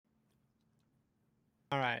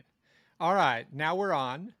All right. All right. Now we're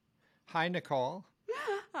on. Hi, Nicole.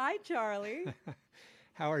 Hi, Charlie.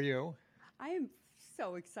 How are you? I am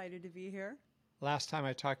so excited to be here. Last time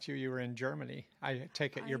I talked to you, you were in Germany. I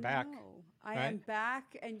take it you're I back, know. I am right?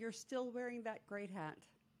 back, and you're still wearing that great hat.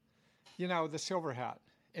 You know, the silver hat.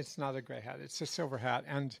 It's not a gray hat, it's a silver hat.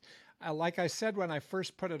 And like I said when I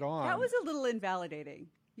first put it That on, was a little invalidating.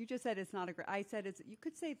 You just said it's not a great. I said it's. You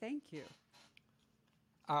could say thank you.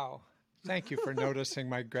 oh, thank you for noticing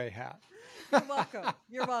my gray hat. You're welcome.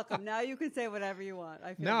 You're welcome. Now you can say whatever you want.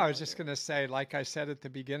 I feel No, I was bad just here. going to say, like I said at the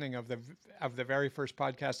beginning of the very first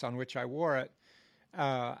podcast on which I wore it,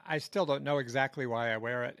 I still don't know exactly why I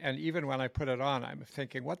wear it, and even when I put it on, I'm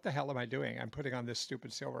thinking, "What the hell am I doing? I'm putting on this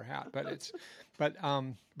stupid silver hat." But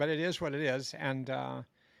it is what it is, and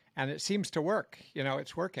it seems to work. You know,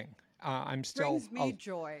 it's working. I'm still, Brings me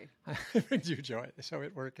joy. it brings you joy, so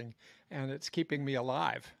it's working, and it's keeping me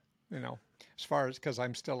alive. You know, as far as because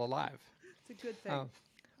I'm still alive. It's a good thing.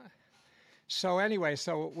 So anyway,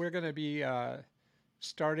 so we're going to be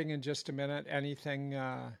starting in just a minute. Anything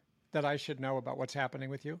that I should know about what's happening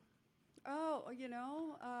with you? Oh,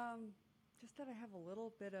 just that I have a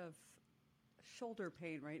little bit of shoulder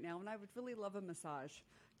pain right now, and I would really love a massage.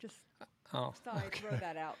 Just Oh, thought I'd throw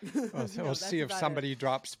that out. well, so No, we'll that's see if about it. somebody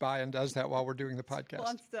drops by and does that while we're doing the podcast.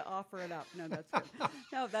 Wants to offer it up. No, that's good.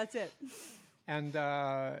 No, that's it. And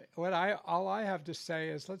all I have to say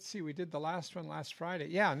is, let's see, we did the last one last Friday,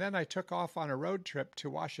 yeah, and then I took off on a road trip to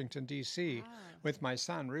Washington D.C. with my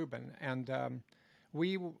son Ruben, and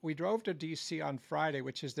we drove to D.C. on Friday,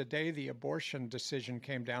 which is the day the abortion decision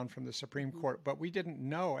came down from the Supreme Court, but we didn't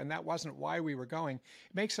know, and that wasn't why we were going.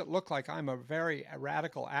 It makes it look like I'm a very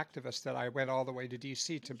radical activist that I went all the way to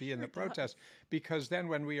D.C. to be in the Sure does. protest, because then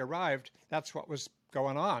when we arrived, that's what was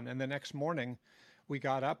going on, and the next morning we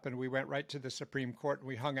got up and we went right to the Supreme Court and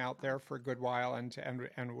we hung out there for a good while and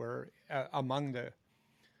were among the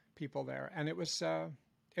people there, and it was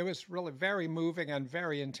really very moving and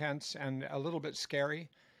very intense and a little bit scary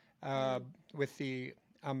with the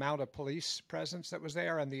amount of police presence that was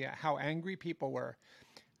there and the how angry people were.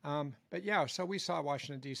 But yeah, so we saw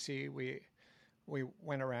Washington D.C. We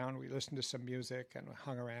went around, we listened to some music and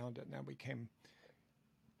hung around, and then we came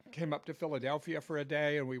up to Philadelphia for a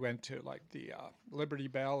day, and we went to like the Liberty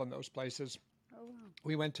Bell and those places. Oh, wow.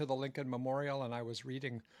 We went to the Lincoln Memorial, and I was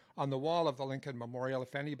reading on the wall of the Lincoln Memorial.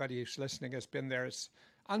 If anybody who's listening has been there, it's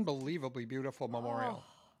unbelievably beautiful memorial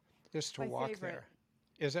just to My walk favorite. there.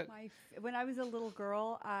 Is it? When I was a little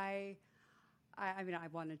girl, I mean, I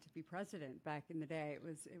wanted to be president back in the day. It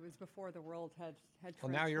was before the world had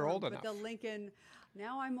Well, now you're transformed. old But the enough. Lincoln,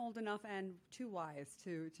 now I'm old enough and too wise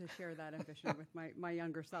to share that ambition with my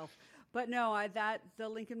younger self. But no, the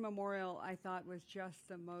Lincoln Memorial I thought was just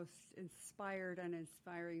the most inspired and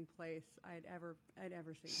inspiring place I'd ever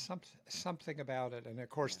seen. Something about it, and of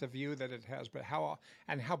course Yeah. the view that it has, but how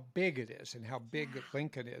big it is, and how big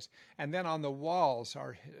Lincoln is, and then on the walls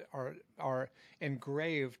are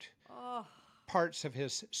engraved parts of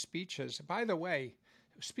his speeches. By the way,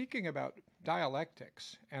 speaking about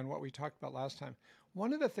dialectics and what we talked about last time,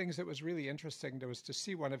 one of the things that was really interesting was to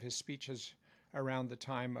see one of his speeches around the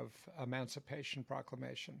time of Emancipation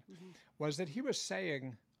Proclamation was that he was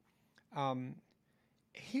saying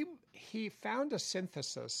he found a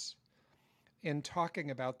synthesis in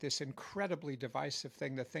talking about this incredibly divisive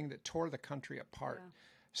thing, the thing that tore the country apart. Yeah.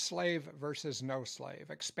 Slave versus no slave,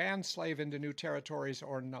 expand slave into new territories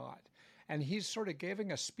or not. And he's sort of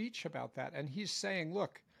giving a speech about that. And he's saying,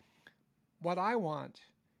 look, what I want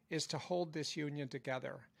is to hold this union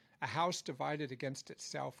together. A house divided against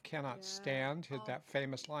itself cannot Yeah. stand, hit Oh, that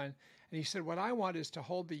famous line. And he said, what I want is to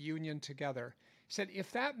hold the union together. He said,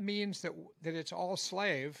 if that means that it's all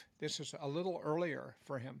slave, this is a little earlier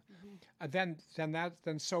for him, then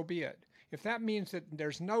so be it. If that means that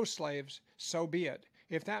there's no slaves, so be it.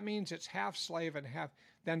 If that means it's half slave and half,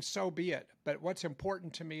 then so be it. But what's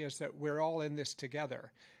important to me is that we're all in this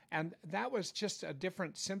together. And that was just a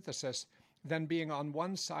different synthesis than being on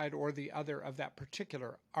one side or the other of that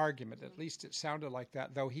particular argument. At least it sounded like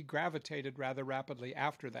that, though he gravitated rather rapidly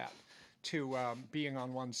after that to being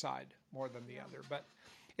on one side more than the other. But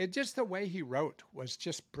it just the way he wrote was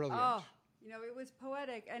just brilliant. oh, it was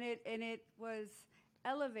poetic, and it was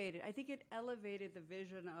elevated. I think it elevated the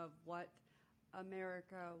vision of what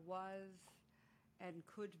America was and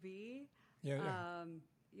could be. Yeah, yeah.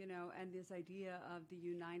 And this idea of the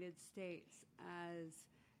United States as,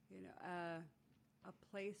 a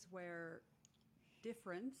place where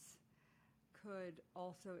difference could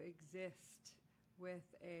also exist with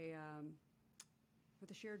a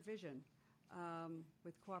shared vision,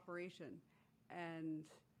 with cooperation, and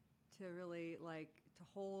to really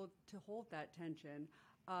to hold that tension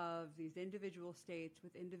of these individual states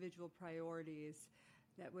with individual priorities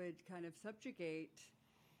that would kind of subjugate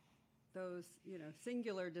those,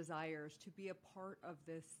 singular desires to be a part of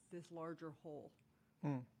this larger whole.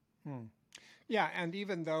 Yeah, and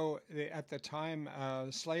even though at the time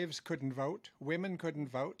slaves couldn't vote, women couldn't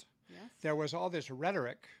vote, Yes. there was all this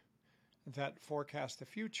rhetoric that forecast the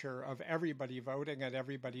future of everybody voting and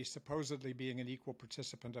everybody supposedly being an equal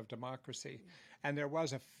participant of democracy. And there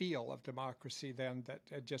was a feel of democracy then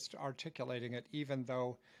that just articulating it, even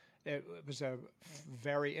though it was a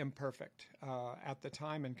very imperfect at the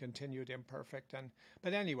time and continued imperfect.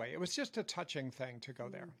 But anyway, it was just a touching thing to go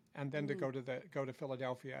there and then to go to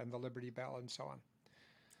Philadelphia and the Liberty Bell and so on.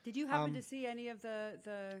 Did you happen to see any of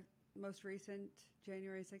the most recent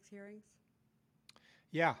January 6 hearings?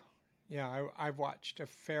 Yeah, I've watched a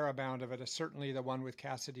fair amount of it. Certainly the one with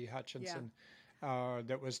Cassidy Hutchinson.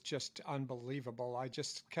 That was just unbelievable. I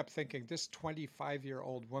just kept thinking, this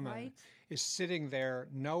 25-year-old woman is sitting there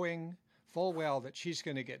knowing full well that she's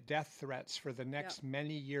going to get death threats for the next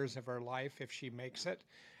many years of her life if she makes it.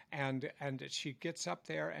 And she gets up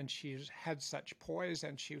there and she's had such poise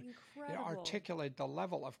and she articulated the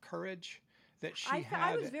level of courage that she had.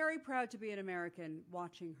 I was very proud to be an American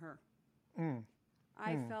watching her.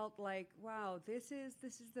 I felt like, wow, this is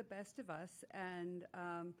the best of us. And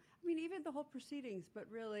even the whole proceedings, but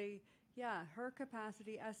really, her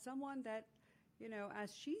capacity as someone that,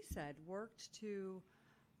 as she said, worked to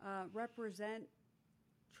represent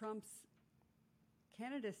Trump's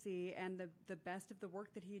candidacy and the best of the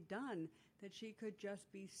work that he'd done, that she could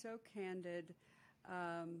just be so candid,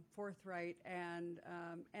 forthright, and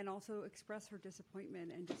also express her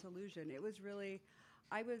disappointment and disillusion. It was really,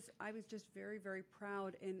 I was just very, very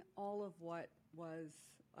proud in all of what was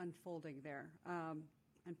unfolding there,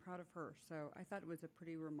 and proud of her. So I thought it was a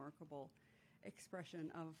pretty remarkable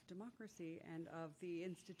expression of democracy and of the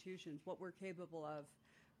institutions, what we're capable of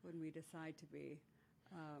when we decide to be.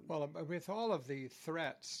 Well, with all of the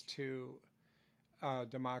threats to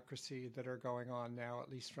democracy that are going on now,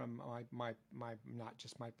 at least from my not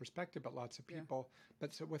just my perspective, but lots of people.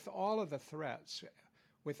 But so with all of the threats,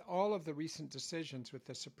 with all of the recent decisions that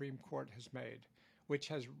the Supreme Court has made, which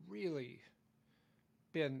has really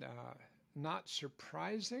been not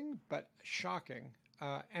surprising, but shocking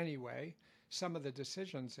anyway, some of the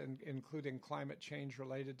decisions, including climate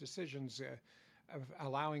change-related decisions, of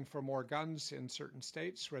allowing for more guns in certain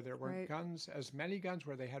states where there weren't guns, as many guns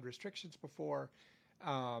where they had restrictions before,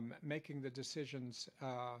 making the decisions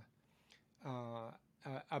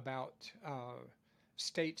about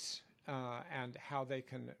states and how they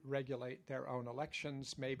can regulate their own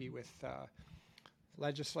elections, maybe with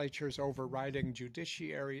legislatures overriding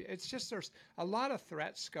judiciary. It's just there's a lot of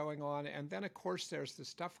threats going on. And then, of course, there's the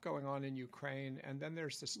stuff going on in Ukraine. And then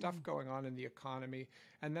there's the stuff going on in the economy.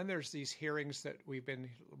 And then there's these hearings that we've been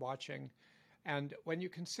watching. And when you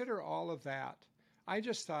consider all of that, I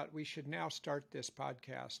just thought we should now start this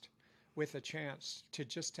podcast with a chance to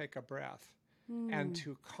just take a breath and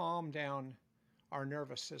to calm down our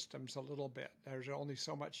nervous systems a little bit. There's only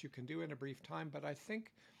so much you can do in a brief time, but I think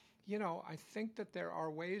that there are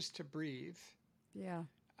ways to breathe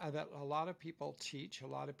that a lot of people teach, a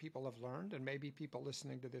lot of people have learned, and maybe people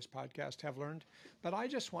listening to this podcast have learned. But I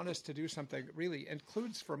just want us to do something that really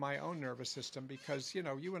includes for my own nervous system, because,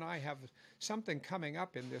 you and I have something coming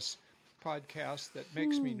up in this podcast that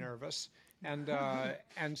makes me nervous.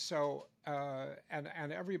 And so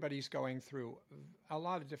everybody's going through a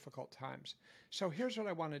lot of difficult times. So here's what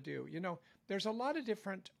I want to do. There's a lot of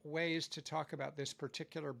different ways to talk about this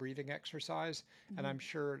particular breathing exercise, and I'm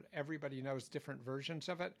sure everybody knows different versions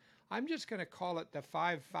of it. I'm just going to call it the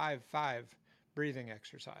 5-5-5 breathing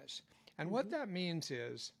exercise. And what that means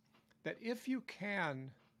is that if you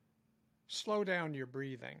can slow down your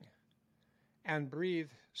breathing and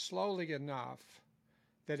breathe slowly enough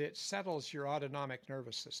that it settles your autonomic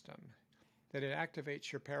nervous system, that it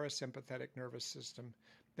activates your parasympathetic nervous system,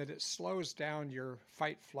 that it slows down your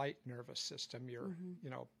fight-flight nervous system, your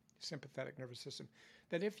sympathetic nervous system,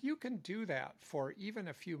 that if you can do that for even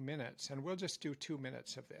a few minutes, and we'll just do 2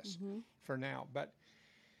 minutes of this for now, but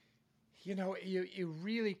you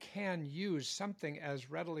really can use something as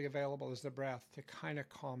readily available as the breath to kind of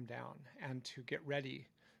calm down and to get ready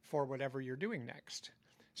for whatever you're doing next.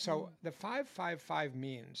 So the 5-5-5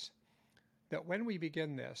 means that when we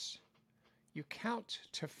begin this, you count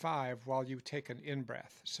to 5 while you take an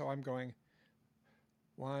in-breath. So I'm going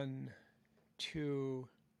 1, 2,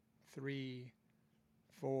 3,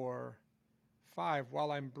 4, 5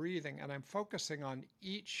 while I'm breathing, and I'm focusing on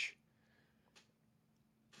each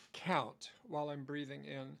count while I'm breathing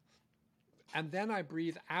in. And then I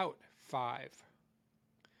breathe out 5.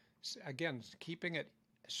 Again, keeping it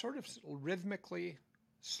sort of rhythmically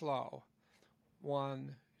slow.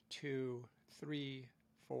 1, 2, 3,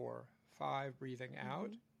 4, 5, breathing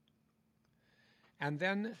out. And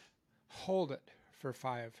then hold it for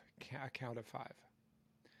 5, a count of 5.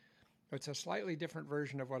 It's a slightly different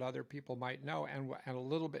version of what other people might know, and a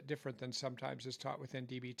little bit different than sometimes is taught within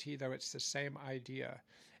DBT, though it's the same idea.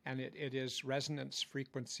 And it is resonance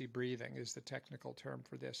frequency breathing is the technical term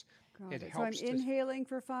for this. Got It it. So I'm helps inhaling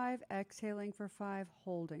for 5, exhaling for 5,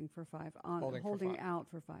 holding for 5, holding out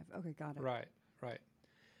for 5. Okay, got it. Right, right.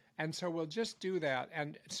 And so we'll just do that.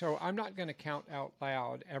 And so I'm not going to count out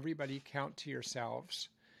loud. Everybody count to yourselves.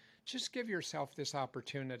 Just give yourself this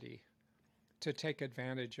opportunity to take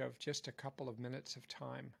advantage of just a couple of minutes of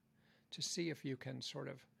time to see if you can sort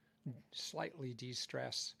of slightly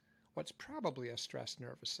de-stress what's probably a stressed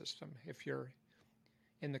nervous system if you're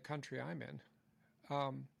in the country I'm in.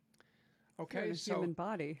 Okay, in a so human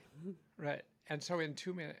body. right, and so in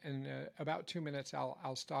about 2 minutes,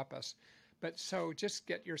 I'll stop us. But so just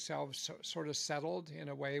get yourselves sort of settled in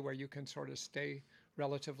a way where you can sort of stay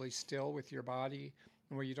relatively still with your body,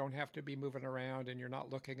 and where you don't have to be moving around and you're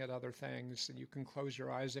not looking at other things, and you can close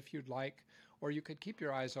your eyes if you'd like, or you could keep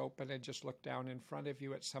your eyes open and just look down in front of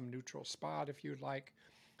you at some neutral spot if you'd like.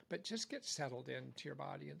 But just get settled into your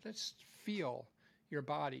body and let's feel your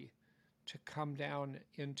body to come down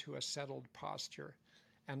into a settled posture.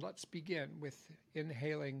 And let's begin with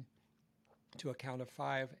inhaling to a count of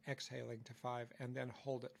 5, exhaling to 5, and then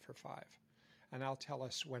hold it for 5. And I'll tell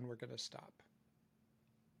us when we're going to stop.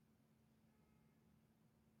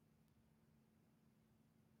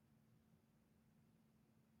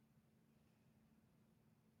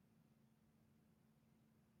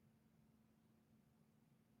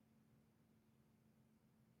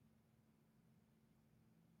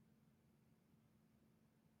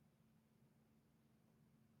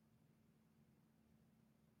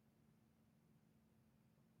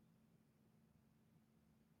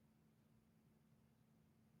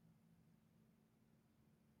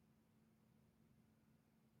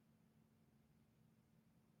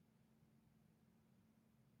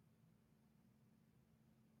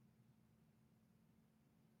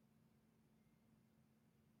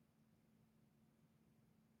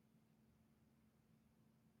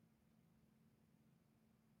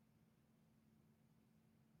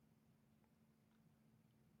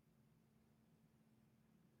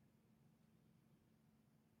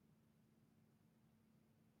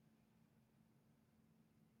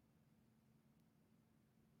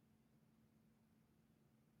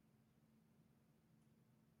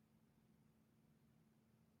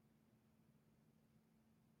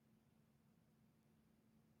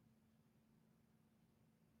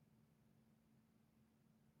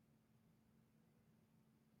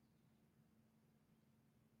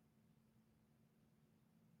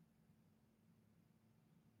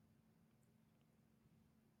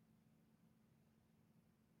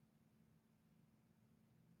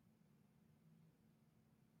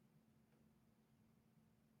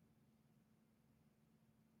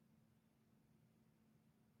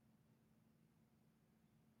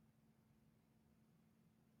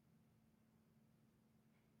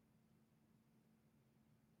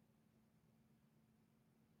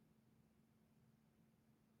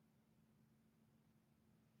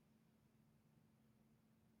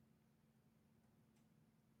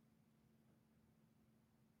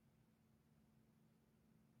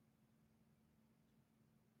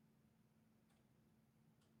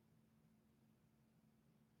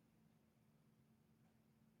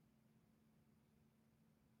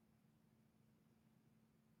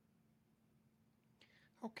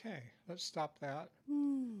 Okay, let's stop that.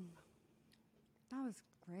 That was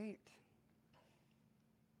great.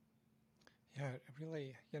 Yeah, it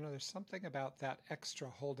really, there's something about that extra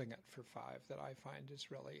holding it for 5 that I find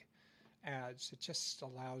is really adds. It just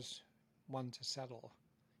allows one to settle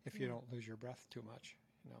if you don't lose your breath too much,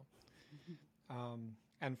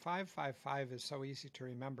 And 5-5-5 is so easy to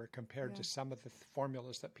remember compared to some of the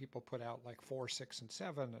formulas that people put out, like 4, 6, and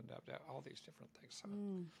 7, and all these different things. So.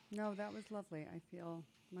 No, that was lovely. I feel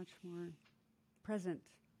much more present.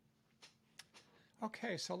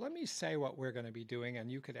 Okay, so let me say what we're going to be doing,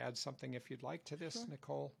 and you could add something if you'd like to this, Sure.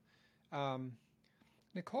 Nicole.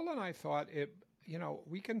 Nicole and I thought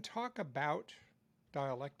we can talk about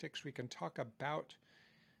dialectics, we can talk about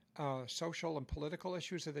social and political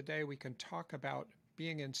issues of the day, we can talk about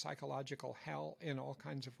being in psychological hell in all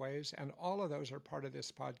kinds of ways, and all of those are part of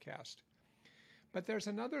this podcast. But there's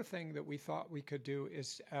another thing that we thought we could do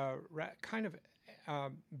is kind of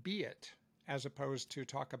be it as opposed to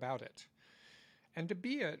talk about it. And to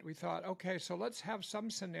be it, we thought, okay, so let's have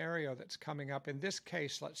some scenario that's coming up. In this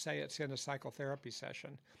case, let's say it's in a psychotherapy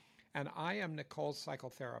session, and I am Nicole's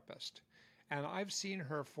psychotherapist, and I've seen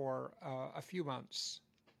her for a few months.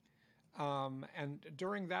 And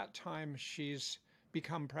during that time, she's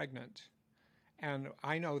become pregnant. And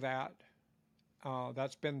I know that.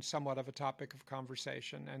 That's been somewhat of a topic of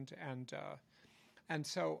conversation. And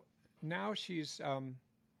so now she's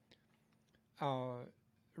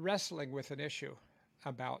wrestling with an issue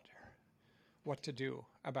about what to do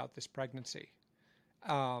about this pregnancy.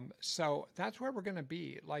 So that's where we're going to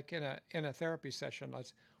be, like in a therapy session.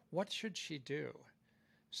 What should she do?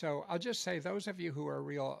 So I'll just say, those of you who are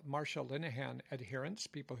real Marsha Linehan adherents,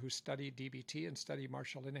 people who study DBT and study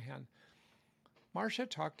Marsha Linehan, Marsha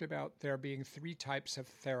talked about there being 3 types of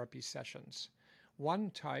therapy sessions.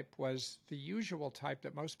 One type was the usual type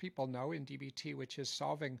that most people know in DBT, which is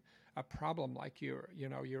solving a problem, like you're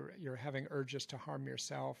having urges to harm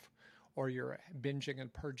yourself, or you're binging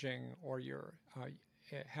and purging, or you're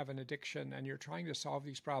have an addiction, and you're trying to solve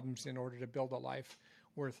these problems in order to build a life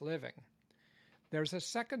worth living. There's a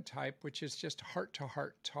second type, which is just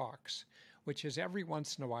heart-to-heart talks, which is every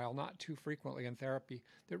once in a while, not too frequently in therapy,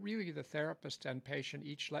 that really the therapist and patient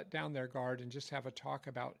each let down their guard and just have a talk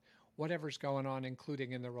about whatever's going on,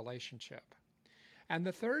 including in the relationship. And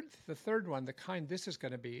the third one, the kind this is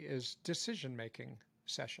going to be, is decision-making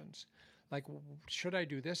sessions. Like, should I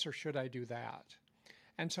do this or should I do that?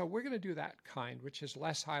 And so we're going to do that kind, which is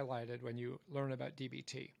less highlighted when you learn about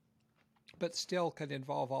DBT, but still can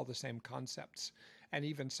involve all the same concepts and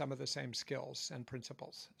even some of the same skills and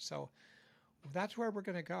principles. So that's where we're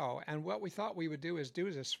going to go. And what we thought we would do is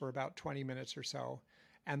do this for about 20 minutes or so,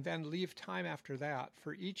 and then leave time after that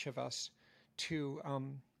for each of us to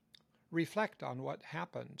reflect on what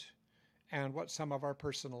happened and what some of our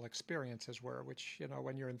personal experiences were, which,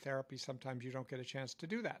 when you're in therapy, sometimes you don't get a chance to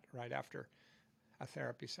do that right after a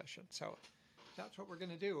therapy session. So that's what we're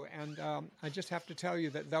going to do. And I just have to tell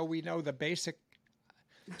you that though we know the basic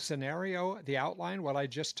scenario, the outline, what I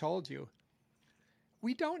just told you,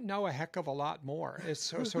 we don't know a heck of a lot more.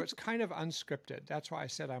 So it's kind of unscripted. That's why I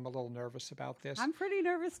said I'm a little nervous about this. I'm pretty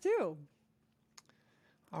nervous too.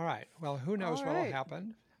 All right. Well, who knows what will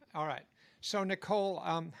happen. All right. So, Nicole,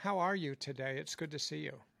 how are you today? It's good to see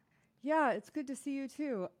you. Yeah, it's good to see you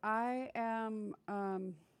too. I am, how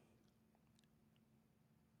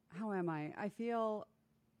am I? I feel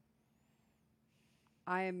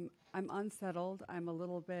I'm unsettled. I'm a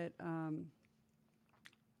little bit,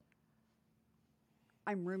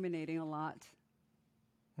 I'm ruminating a lot.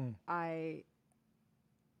 As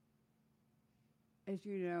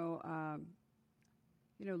you know,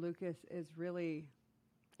 Lucas is really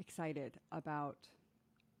excited about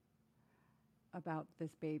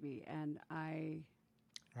this baby, and right.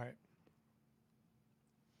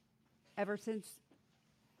 Ever since,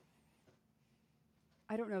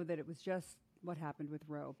 I don't know that it was just what happened with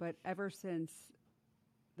Roe, but ever since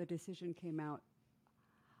the decision came out,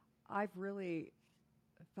 I've really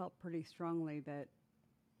felt pretty strongly that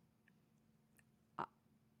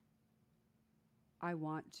I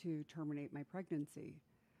want to terminate my pregnancy.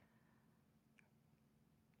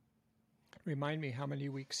 Remind me how many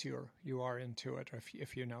weeks you are into it,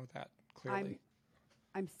 if you know that clearly.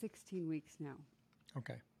 I'm 16 weeks now.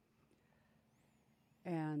 Okay.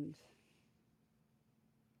 And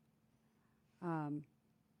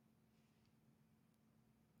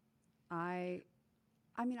I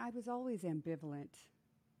was always ambivalent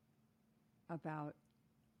about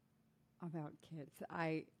kids.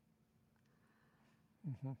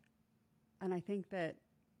 And I think that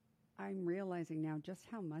I'm realizing now just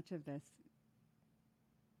how much of this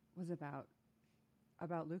was about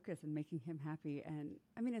Lucas and making him happy. And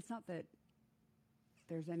I mean, it's not that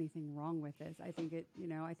there's anything wrong with this. I think it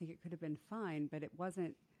could have been fine, but it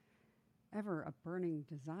wasn't ever a burning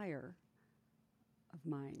desire of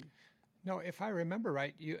mine. No, if I remember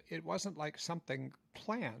right, it wasn't like something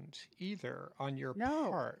planned either on your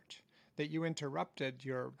part, that you interrupted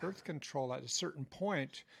your birth control at a certain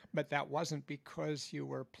point, but that wasn't because you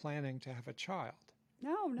were planning to have a child.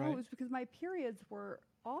 No, right? It was because my periods were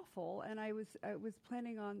awful, and I was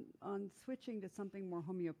planning on switching to something more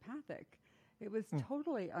homeopathic. It was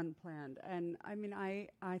totally unplanned, and I mean, I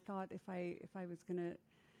thought if I was going to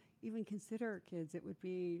even consider kids, it would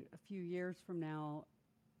be a few years from now,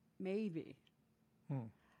 maybe.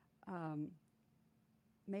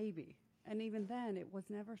 Maybe. And even then, it was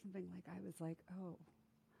never something like I was like, oh,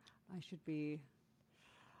 I should be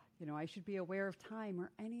aware of time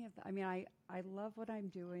or any of that. I mean, I love what I'm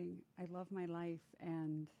doing. I love my life,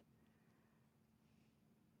 and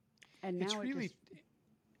now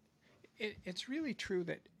it's really true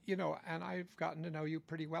that, and I've gotten to know you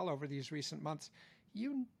pretty well over these recent months.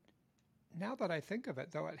 Now that I think of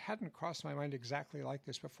it, though it hadn't crossed my mind exactly like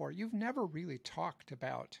this before, you've never really talked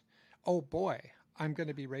about, oh boy, I'm going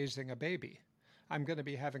to be raising a baby. I'm going to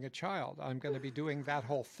be having a child. I'm going to be doing that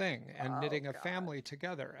whole thing and knitting a family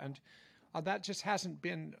together. And that just hasn't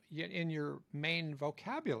been in your main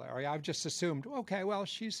vocabulary. I've just assumed, okay, well,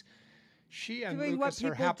 she and Doing Lucas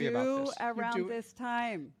what are happy people about do this. around this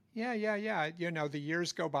time. Yeah. The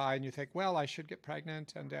years go by and you think, well, I should get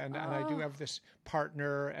pregnant and I do have this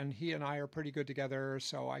partner and he and I are pretty good together,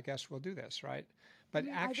 so I guess we'll do this, right? But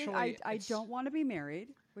actually, I don't want to be married,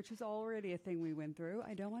 which is already a thing we went through.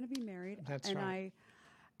 I don't want to be married. That's right.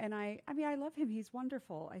 I love him. He's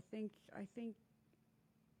wonderful. I think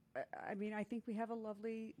we have a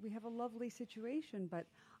lovely situation, but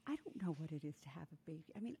I don't know what it is to have a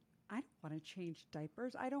baby. I mean, I don't want to change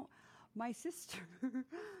diapers. My sister,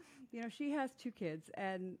 she has 2 kids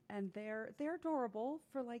and they're adorable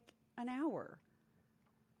for like an hour.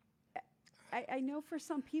 I know for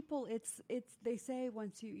some people it's they say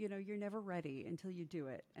once you're never ready until you do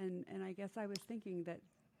it. And I guess I was thinking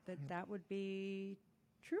that would be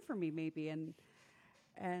true for me maybe. And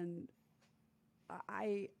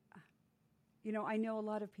I know a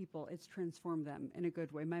lot of people, it's transformed them in a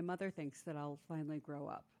good way. My mother thinks that I'll finally grow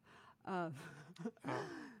up.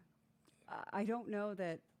 I don't know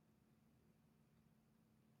that.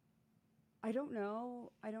 I don't know.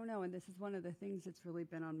 And this is one of the things that's really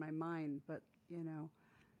been on my mind. But,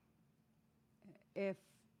 if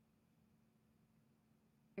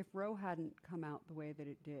Roe hadn't come out the way that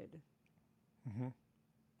it did, Mm-hmm.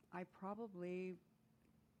 I probably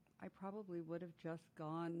would have just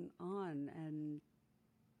gone on and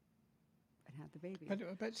had the baby.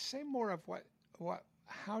 But say more of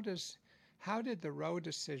how did the Roe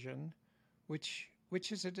decision, which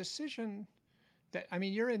is a decision that, I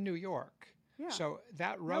mean, you're in New York. Yeah. So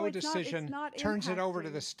that Roe decision it's not turns it over to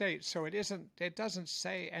impacting. the state. So it doesn't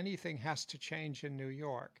say anything has to change in New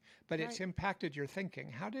York, but it's Right. impacted your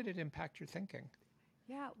thinking. How did it impact your thinking?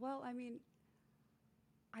 Yeah, well, I mean,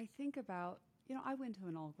 I think about, I went to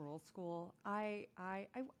an all-girls school. I'm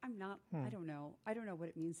not, I don't know what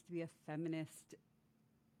it means to be a feminist,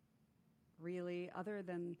 really, other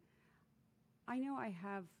than I know I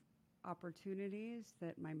have opportunities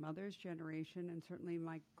that my mother's generation and certainly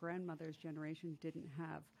my grandmother's generation didn't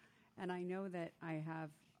have. And I know that I have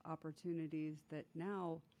opportunities that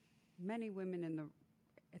now many women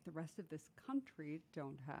at the rest of this country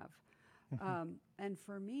don't have. And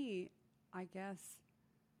for me, I guess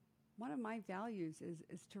one of my values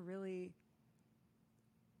is to really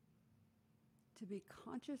to be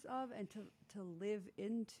conscious of and to live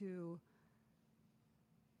into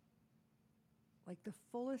like the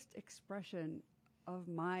fullest expression of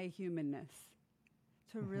my humanness,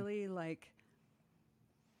 to really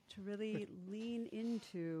lean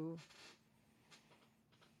into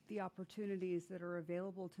the opportunities that are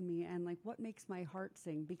available to me and like what makes my heart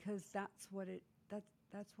sing, because that's what it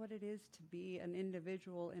is to be an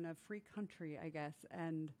individual in a free country, I guess,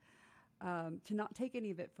 and to not take any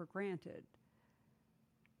of it for granted.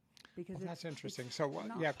 Because that's interesting. So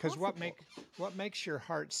because what makes your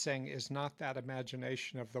heart sing is not that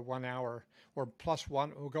imagination of the 1 hour or plus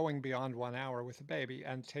one, going beyond 1 hour with a baby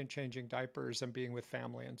and changing diapers and being with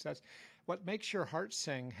family, and that's what makes your heart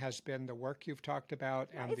sing has been the work you've talked about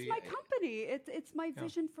and it's my company. It's my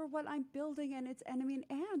vision for what I'm building, and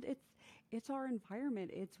it's our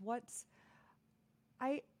environment. It's what's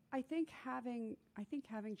I think having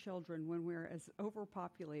children when we're as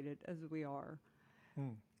overpopulated as we are.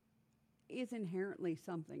 Is inherently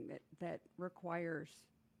something that requires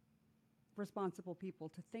responsible people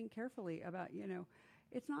to think carefully about,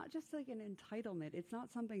 it's not just like an entitlement. It's not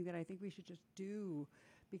something that I think we should just do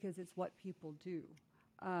because it's what people do.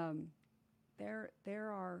 There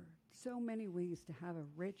are so many ways to have a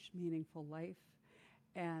rich, meaningful life.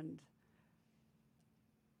 And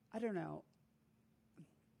I don't know.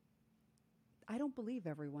 I don't believe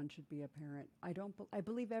everyone should be a parent. I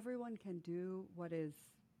believe everyone can do what is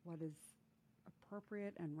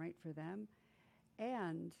appropriate and right for them.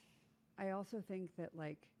 And I also think that,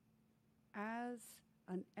 like, as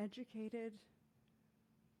an educated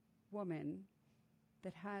woman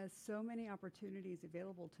that has so many opportunities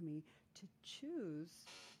available to me to choose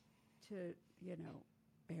to,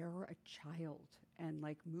 bear a child and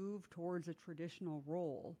like move towards a traditional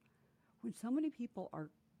role, when so many people are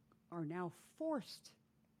now forced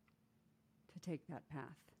to take that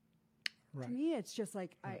path. Right. To me, it's just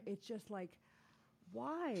like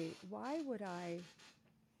why would I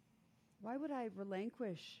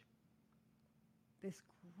relinquish this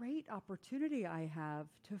great opportunity I have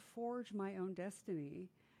to forge my own destiny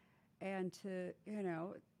and to,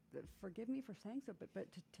 forgive me for saying so, but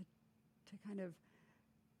to kind of,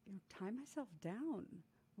 tie myself down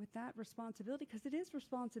with that responsibility, because it is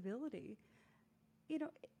responsibility.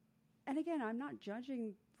 And again, I'm not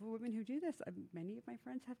judging women who do this. Many of my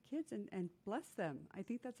friends have kids, and bless them. I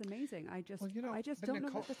think that's amazing. I just don't know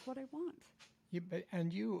that that's what I want.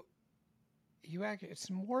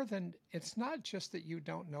 It's not just that you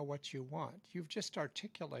don't know what you want. You've just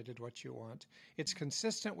articulated what you want. It's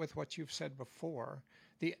consistent with what you've said before.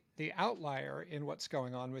 The outlier in what's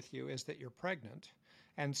going on with you is that you're pregnant.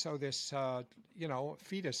 And so this,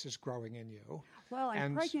 fetus is growing in you. Well,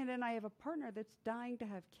 I'm pregnant and I have a partner that's dying to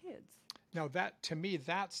have kids. No, to me,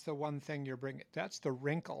 that's the one thing you're bringing. That's the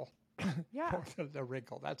wrinkle. Yeah. The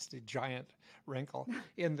wrinkle. That's the giant wrinkle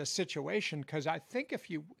in the situation. Because I think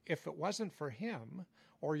if it wasn't for him,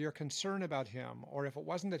 or your concern about him, or if it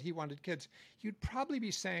wasn't that he wanted kids, you'd probably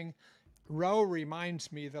be saying, Roe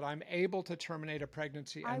reminds me that I'm able to terminate a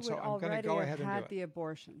pregnancy, and so I'm going to go ahead and do it. I would already have had the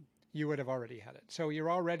abortion. You would have already had it. So you're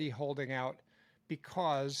already holding out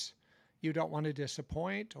because you don't want to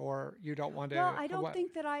disappoint, or you don't want to... Well, I don't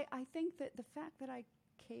think that I think that the fact that I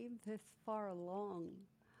came this far along,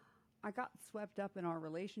 I got swept up in our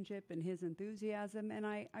relationship and his enthusiasm, and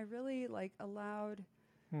I really allowed,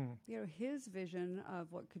 his vision of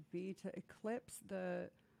what could be to eclipse the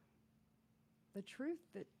truth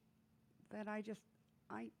that I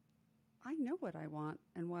know what I want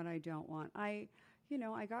and what I don't want. I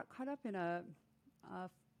got caught up in a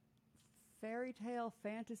fairy tale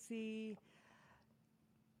fantasy,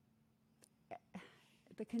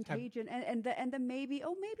 the contagion, and the maybe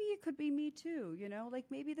it could be me too.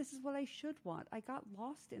 Maybe this is what I should want. I got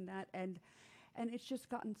lost in that, and it's just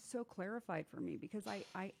gotten so clarified for me, because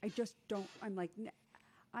I just don't. I'm like,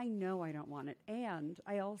 I know I don't want it, and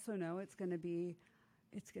I also know it's going to be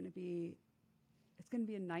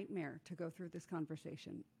a nightmare to go through this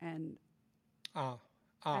conversation, and I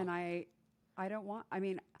don't want.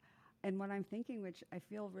 And what I'm thinking, which I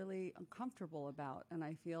feel really uncomfortable about, and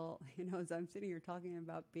I feel, as I'm sitting here talking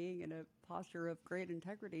about being in a posture of great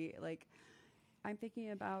integrity, I'm thinking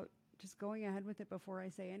about just going ahead with it before I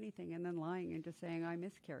say anything, and then lying and just saying I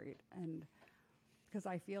miscarried, and because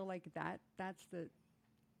I feel like that's the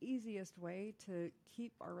easiest way to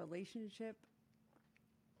keep our relationship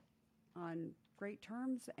on great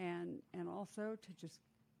terms, and also to just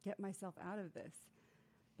get myself out of this.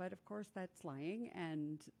 But of course, that's lying,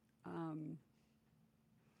 and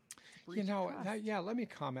let me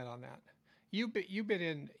comment on that. You've been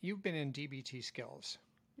in DBT skills.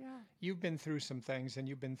 Yeah. You've been through some things, and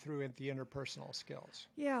you've been through the interpersonal skills.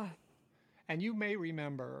 Yeah. And you may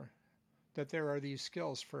remember that there are these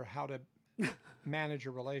skills for how to manage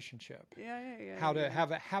a relationship. Yeah. How to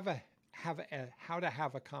how to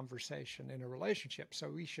have a conversation in a relationship. So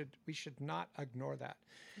we should not ignore that.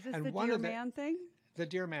 Is this the dear man thing? The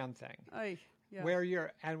dear man thing. Oy, yeah. Where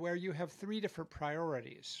you have three different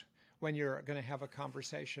priorities when you're going to have a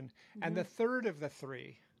conversation. Mm-hmm. And the third of the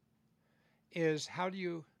three is, how do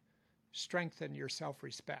you strengthen your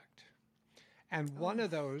self-respect? And one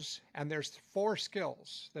of those, and there's 4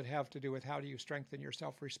 skills that have to do with how do you strengthen your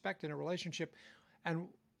self-respect in a relationship. And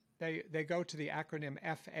they go to the acronym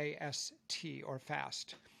FAST, or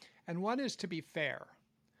FAST. And one is to be fair.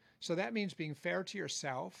 So that means being fair to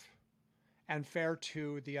yourself and fair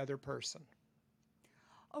to the other person.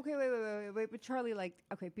 Okay, wait. But Charlie,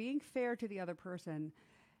 being fair to the other person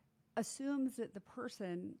assumes that the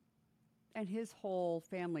person and his whole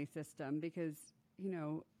family system, because,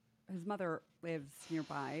 his mother lives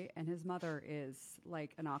nearby, and his mother is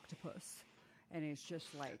like an octopus. And it's just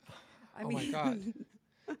my God.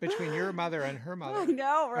 Between your mother and her mother. I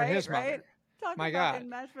know, right? Or his right? mother. Talk My about God,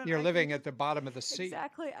 enmeshment. you're living at the bottom of the sea.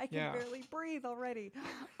 Exactly. I can barely breathe already.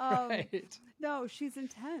 Right. No, she's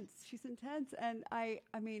intense. And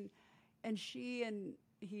and she and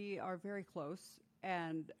he are very close.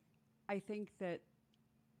 And I think that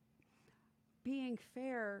being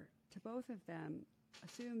fair to both of them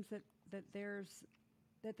assumes that there's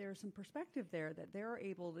some perspective there, that they're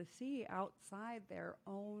able to see outside their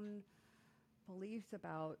own beliefs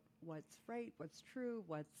about what's right, what's true,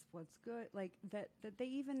 what's good, that they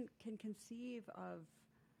even can conceive of.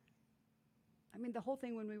 The whole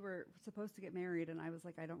thing when we were supposed to get married, and I was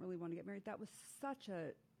like, I don't really want to get married. That was such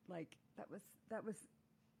a that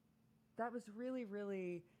was really,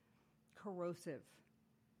 really corrosive,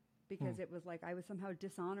 because it was like I was somehow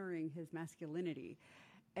dishonoring his masculinity,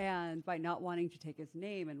 and by not wanting to take his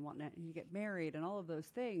name and wanting to get married and all of those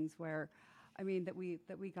things. Where, that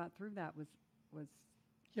we got through that was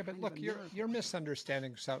Yeah, but kind look, of a you're miracle. you're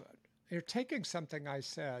misunderstanding. So you're taking something I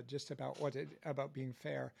said just about about being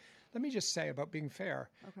fair. Let me just say about being fair.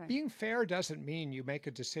 Okay. Being fair doesn't mean you make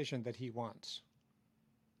a decision that he wants.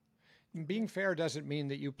 Being Okay. fair doesn't mean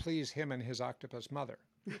that you please him and his octopus mother.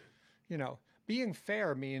 You know, being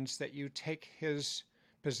fair means that you take his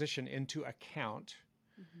position into account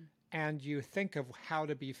Hmm. and you think of how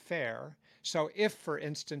to be fair. So if, for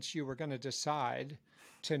instance, you were going to decide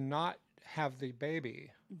to not have the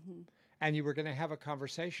baby Hmm. and you were going to have a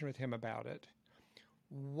conversation with him about it,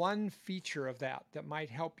 one feature of that might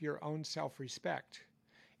help your own self-respect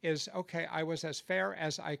is, okay, I was as fair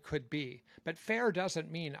as I could be. But fair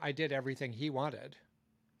doesn't mean I did everything he wanted.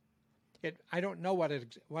 I don't know what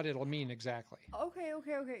it'll mean exactly. Okay.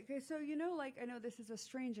 So like I know this is a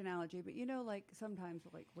strange analogy, but like sometimes,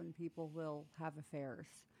 like when people will have affairs,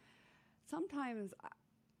 sometimes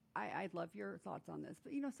I'd love your thoughts on this,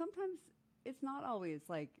 but sometimes it's not always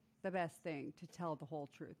like the best thing to tell the whole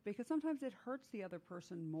truth because sometimes it hurts the other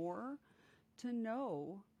person more to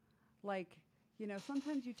know, like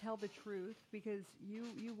sometimes you tell the truth because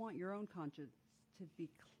you want your own conscience to be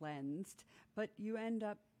cleansed, but you end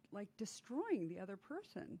up like destroying the other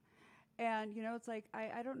person. And it's like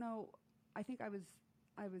I don't know. I think I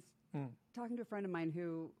was Mm. talking to a friend of mine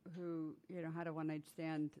who had a one night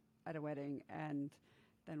stand at a wedding, and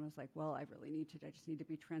then was like, well, I just need to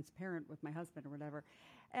be transparent with my husband or whatever,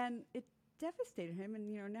 and it devastated him.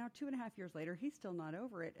 And now 2.5 years later, he's still not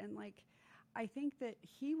over it. And like, I think that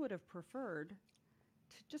he would have preferred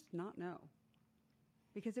to just not know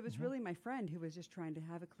because it was Mm-hmm. really my friend who was just trying to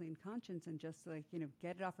have a clean conscience and just like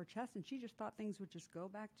get it off her chest, and she just thought things would just go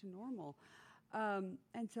back to normal.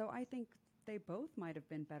 And so I think they both might have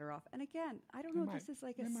been better off. And again, I don't They know, might. this is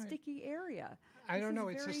like They a might. sticky area. I This don't is know.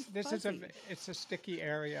 very This is a fuzzy. it's a sticky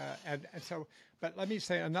area, and so. But let me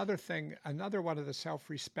say another thing. Another one of the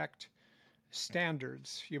self-respect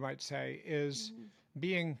standards, you might say, is Mm-hmm.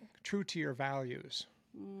 being true to your values.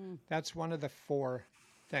 Mm. That's one of the four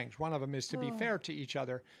things. One of them is to be Oh. fair to each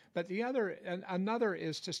other, but the other and another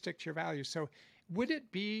is to stick to your values. So, would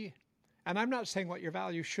it be? And I'm not saying what your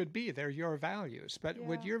values should be; they're your values. But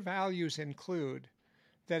would Yeah. your values include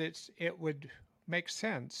that it would make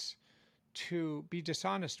sense to be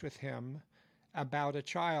dishonest with him about a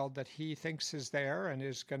child that he thinks is there and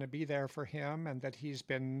is going to be there for him and that he's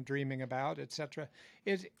been dreaming about, etc.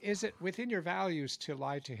 Is it within your values to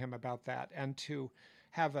lie to him about that and to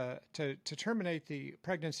have to terminate the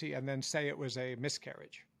pregnancy and then say it was a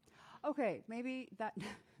miscarriage? Okay, maybe that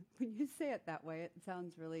when you say it that way, it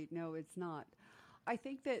sounds really no, it's not. I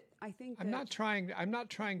think I'm that not trying. I'm not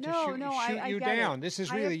trying to no, no, shoot I you get it. down. This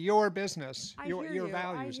is I really have, your business. I Your hear your you.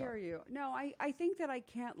 I values hear are. you. No, I think that I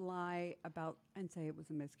can't lie about and say it was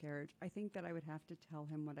a miscarriage. I think that I would have to tell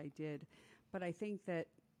him what I did. But I think that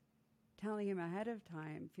telling him ahead of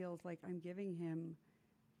time feels like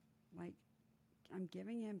like I'm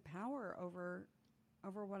giving him power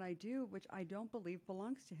over what I do, which I don't believe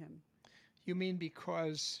belongs to him. You mean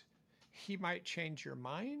because he might change your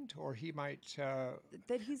mind, or he might?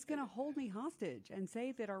 That he's going to hold me hostage and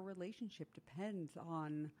say that our relationship depends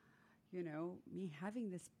on, me having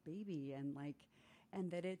this baby and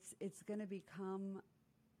that it's going to become.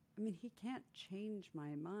 I mean, he can't change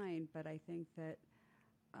my mind, but I think that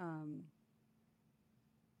um,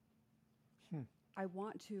 Hmm. I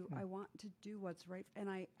want to do what's right, and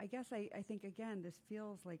I guess I think again this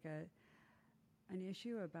feels like an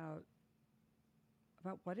issue about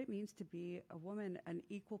what it means to be a woman, an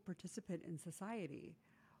equal participant in society,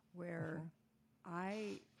 where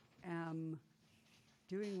I am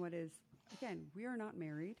doing what is, again, we are not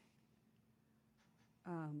married.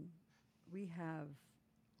 Um, we have,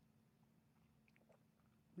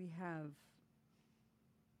 we have,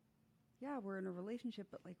 yeah, we're in a relationship,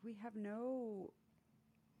 but like we have no.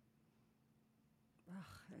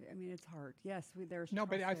 I mean, it's hard. Yes, there's No,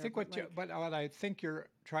 but trust I there, think but like, but what I think you're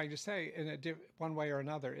trying to say in one way or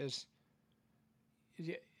another is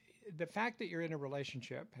y- the fact that you're in a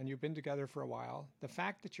relationship and you've been together for a while, the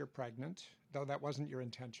fact that you're pregnant, though that wasn't your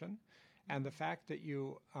intention, and the fact that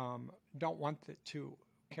you don't want to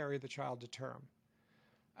carry the child to term.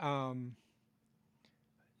 Um,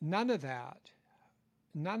 none of that,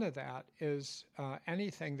 none of that is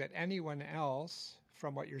anything that anyone else,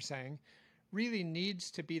 from what you're saying, really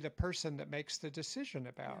needs to be the person that makes the decision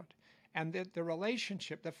about. And the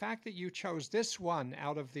relationship, the fact that you chose this one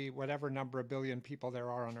out of the whatever number of billion people there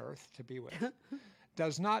are on Earth to be with,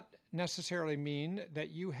 does not necessarily mean that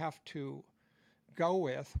you have to go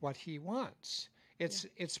with what he wants. It's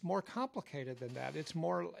more complicated than that. It's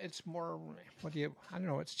more what do you I don't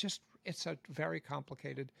know, it's a very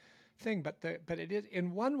complicated thing, but it is,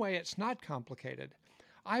 in one way, it's not complicated.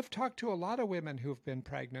 I've talked to a lot of women who've been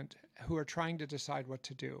pregnant who are trying to decide what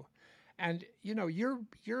to do. And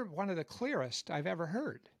you're one of the clearest I've ever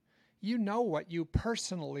heard. You know what you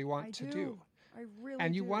personally want to do. I really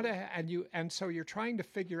and you do. want to and so you're trying to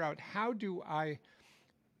figure out, how do I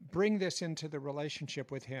bring this into the relationship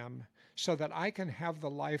with him so that I can have the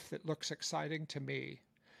life that looks exciting to me,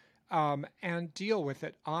 and deal with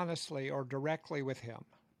it honestly or directly with him,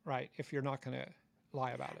 right? If you're not going to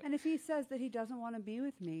lie about it. And if he says that he doesn't want to be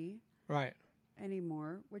with me Right.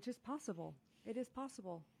 anymore, which is possible. It is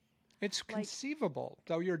possible. It's conceivable,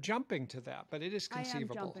 though you're jumping to that, but it is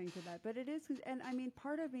conceivable. I am jumping to that, but it is, and I mean,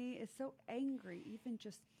 part of me is so angry, even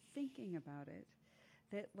just thinking about it,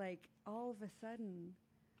 that like all of a sudden,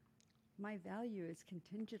 my value is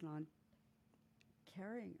contingent on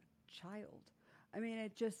carrying a child. I mean,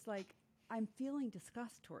 it just like, I'm feeling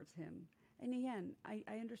disgust towards him. And again, I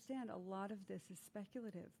understand a lot of this is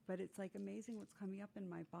speculative, but it's like amazing what's coming up in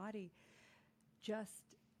my body. Just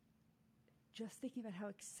thinking about how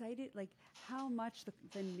excited, like how much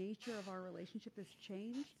the nature of our relationship has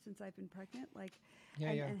changed since I've been pregnant, like,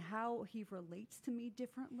 and how he relates to me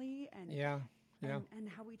differently, and and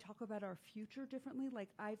how we talk about our future differently. Like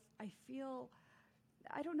I feel,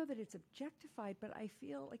 I don't know that it's objectified, but I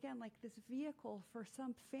feel again like this vehicle for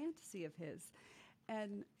some fantasy of his,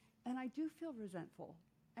 and I do feel resentful,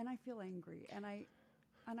 and I feel angry, and I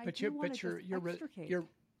do want to extricate.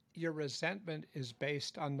 Your resentment is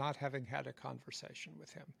based on not having had a conversation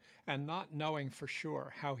with him and not knowing for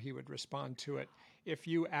sure how he would respond to it if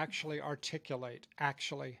you actually articulate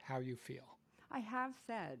how you feel. I have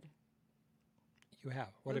said. You have.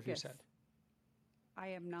 What have you said? I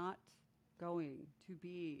am not going to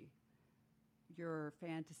be your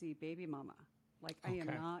fantasy baby mama. Like, I am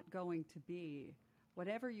not going to be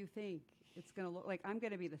whatever you think it's going to look like. I'm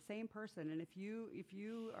going to be the same person. And if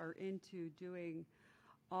you are into doing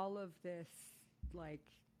all of this, like,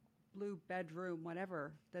 blue bedroom,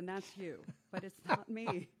 whatever, then that's you. But it's not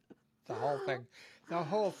me. The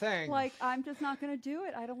whole thing. Like, I'm just not going to do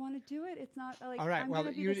it. I don't want to do it. It's not like, all right, I'm going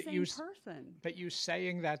to be the same person. But you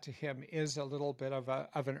saying that to him is a little bit of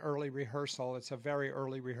an early rehearsal. It's a very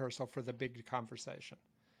early rehearsal for the big conversation.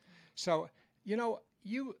 So,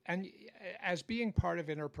 you, and as being part of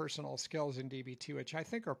interpersonal skills in DBT, which I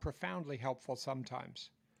think are profoundly helpful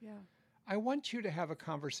sometimes. Yeah. I want you to have a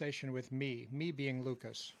conversation with me being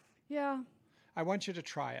Lucas. Yeah. I want you to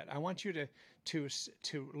try it. I want you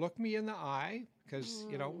to look me in the eye, because,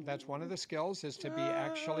 that's one of the skills, is to be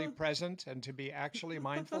actually present and to be actually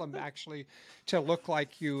mindful and actually to look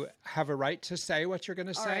like you have a right to say what you're going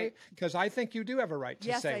to say, because I think you do have a right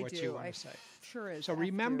to say what you want to say. Sure is. So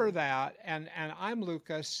remember that, and I'm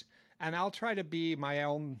Lucas, and I'll try to be my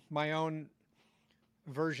own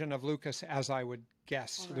version of Lucas as I would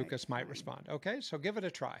guess Lucas might respond. Okay, so give it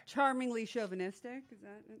a try. Charmingly chauvinistic.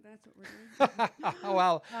 That's what we're doing?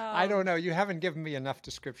 Well, I don't know. You haven't given me enough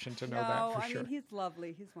description to know that for sure. I mean, he's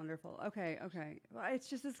lovely. He's wonderful. Okay. Well, it's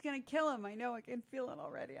going to kill him. I know. I can feel it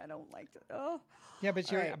already. I don't like it. Oh. Yeah, but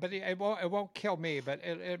but it won't kill me. But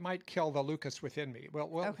it might kill the Lucas within me.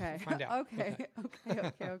 We'll find out. Okay.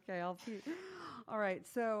 I'll see. All right.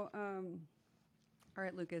 So, all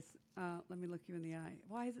right, Lucas. Let me look you in the eye.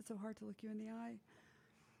 Why is it so hard to look you in the eye?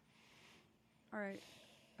 All right.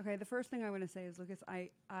 Okay, the first thing I want to say is, Lucas, I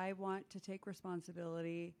want to take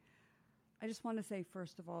responsibility. I just want to say,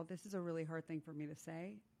 first of all, this is a really hard thing for me to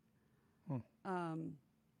say.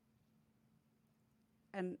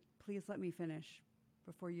 And please let me finish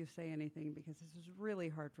before you say anything, because this is really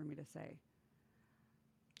hard for me to say.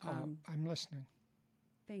 I'm listening.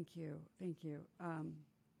 Thank you.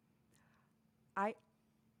 I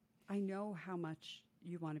know how much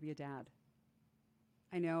you want to be a dad.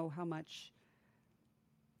 I know how much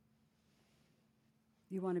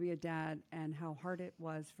you want to be a dad and how hard it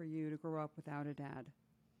was for you to grow up without a dad.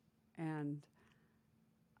 And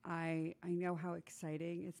I know how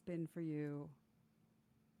exciting it's been for you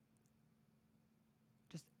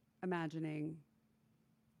just imagining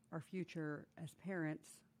our future as parents.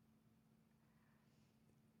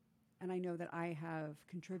 And I know that I have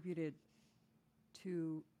contributed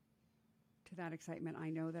to that excitement. I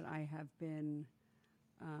know that I have been,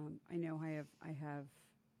 I have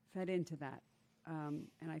fed into that.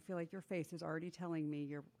 And I feel like your face is already telling me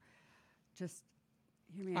you're just,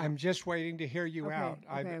 hear me out. I'm just waiting to hear you out.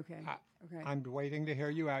 Okay. I'm waiting to hear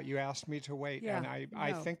you out. You asked me to wait, yeah, and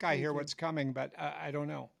I think I hear what's coming, but I don't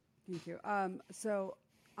know. Thank you. So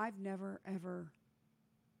I've never, ever,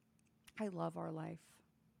 I love our life.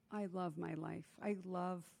 I love my life. I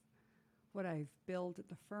love what I've built at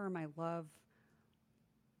the firm. I love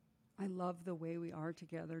I love the way we are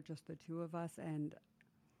together, just the two of us, and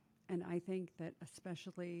I think that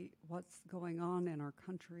especially what's going on in our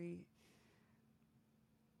country,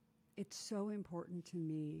 it's so important to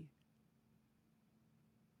me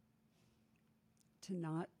to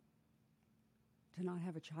not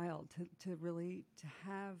have a child, to really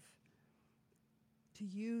to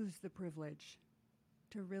use the privilege,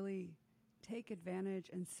 to really take advantage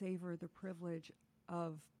and savor the privilege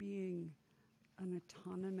of being an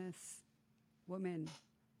autonomous woman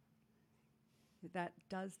that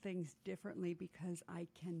does things differently because I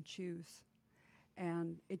can choose.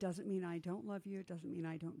 And it doesn't mean I don't love you. It doesn't mean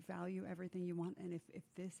I don't value everything you want. And if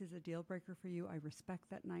this is a deal breaker for you, I respect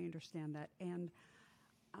that and I understand that. And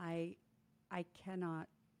I cannot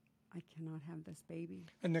have this baby.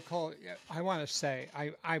 And Nicole, I want to say,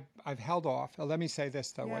 I've held off. Let me say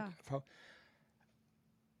this, though. Yeah.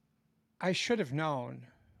 I should have known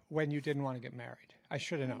when you didn't want to get married. I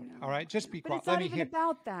should have known. All right? Just be But quiet. it's not even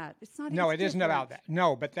about that. It's not. No, it's it isn't different. about that.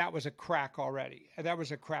 No, but that was a crack already. That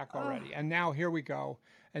was a crack already. And now here we go.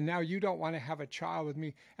 And now you don't want to have a child with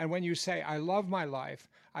me. And when you say, I love my life,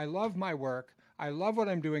 I love my work, I love what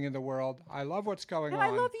I'm doing in the world, I love what's going And on.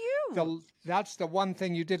 I love you. That's the one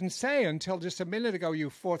thing you didn't say until just a minute ago. You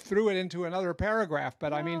threw it into another paragraph.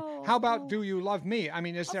 But I mean, how about do you love me? I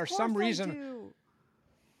mean, is there some reason? I do.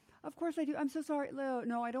 Of course I do. I'm so sorry.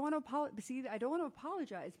 No, I don't want to apologize. See, I don't want to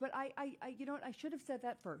apologize, but I, you know what? I should have said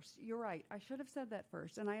that first. You're right. I should have said that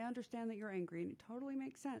first. And I understand that you're angry, and it totally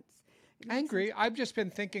makes sense. Angry? I've just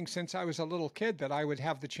been thinking since I was a little kid that I would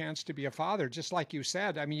have the chance to be a father, just like you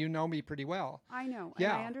said. I mean, you know me pretty well. I know.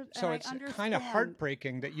 Yeah. And it's kind of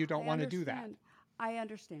heartbreaking that you don't want to do that. I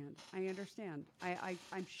understand.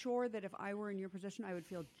 I'm sure that if I were in your position, I would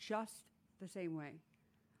feel just the same way.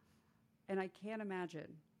 And I can't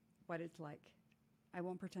imagine what it's like. I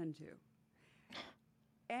won't pretend to.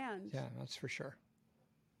 And yeah, that's for sure.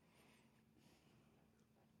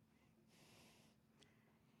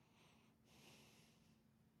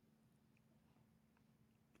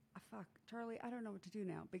 Fuck, Charlie, I don't know what to do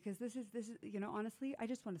now because this is you know, honestly, I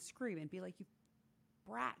just want to scream and be like, you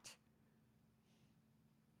brat.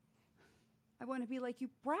 I want to be like, you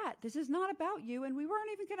brat. This is not about you, and we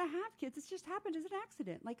weren't even going to have kids. This just happened as an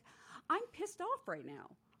accident. Like, I'm pissed off right now.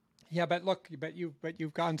 Yeah, but look,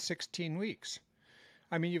 you've gone 16 weeks.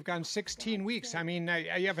 I mean, you've gone 16 weeks. I mean,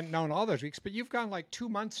 I haven't known all those weeks, but you've gone like 2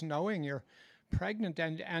 months knowing you're pregnant,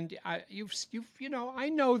 and you've you know, I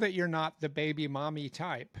know that you're not the baby mommy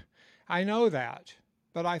type. I know that,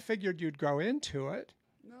 but I figured you'd grow into it.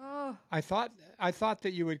 Oh. I thought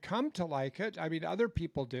that you would come to like it. I mean, other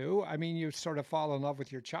people do. I mean, you sort of fall in love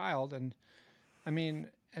with your child, and I mean.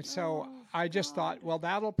 And so I just thought, well,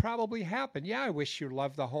 that'll probably happen. Yeah, I wish you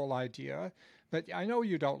loved the whole idea, but I know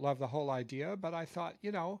you don't love the whole idea. But I thought,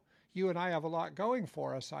 you know, you and I have a lot going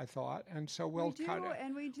for us, I thought. And so we'll kind of.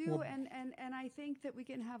 And we do. And I think that we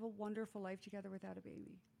can have a wonderful life together without a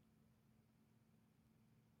baby.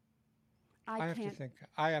 I have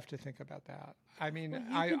to think about that. I mean, Well,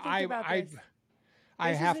 I have to think about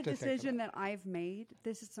this is a decision that I've made.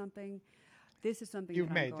 This is something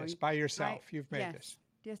You've made this by yourself. You've made this.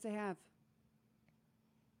 Yes, I have.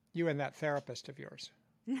 You and that therapist of yours.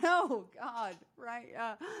 No, God, right?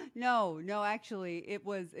 No. Actually, it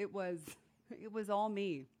was all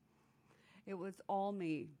me. It was all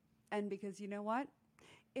me. And because you know what?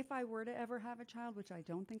 If I were to ever have a child, which I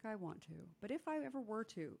don't think I want to, but if I ever were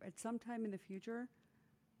to, at some time in the future,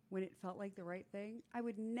 when it felt like the right thing, I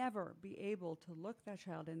would never be able to look that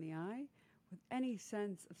child in the eye with any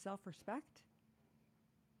sense of self-respect.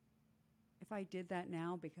 If I did that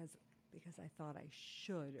now because I thought I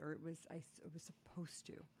should, or it was supposed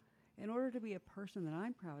to, in order to be a person that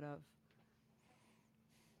I'm proud of,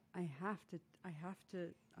 I have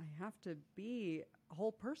to be a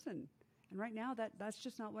whole person. And right now that's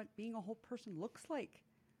just not what being a whole person looks like.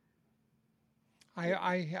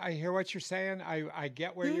 I hear what you're saying. I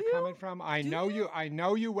get where you're coming from. I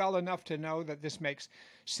know you well enough to know that this makes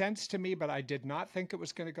sense to me, but I did not think it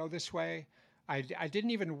was going to go this way. I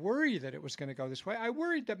didn't even worry that it was going to go this way. I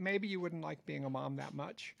worried that maybe you wouldn't like being a mom that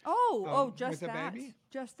much. Just with that. A baby.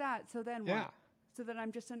 Just that. So then yeah. what? So that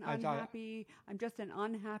I'm just an unhappy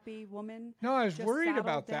woman. No, I was worried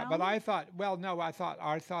about down? that, but I thought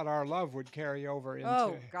our love would carry over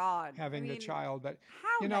into having the child. But how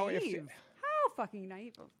you know, naive. How fucking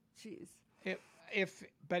naive. Oh, jeez. If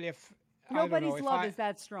nobody's love is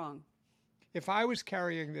that strong. If I was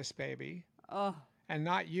carrying this baby and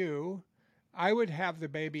not you, I would have the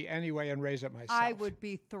baby anyway and raise it myself. I would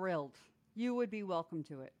be thrilled. You would be welcome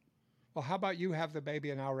to it. Well, how about you have the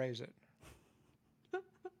baby and I'll raise it?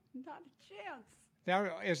 Not a chance.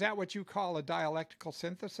 Now, is that what you call a dialectical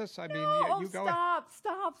synthesis? I mean, No, you go.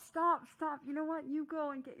 stop. You know what? You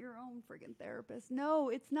go and get your own friggin' therapist. No,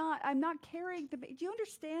 it's not. I'm not carrying the. Do you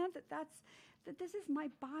understand that this is my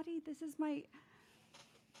body? This is my.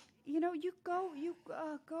 You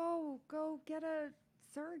go get a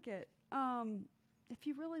surrogate. If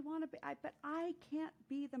you really want to be, but I can't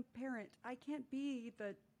be the parent. I can't be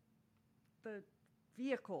the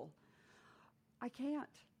vehicle. I can't.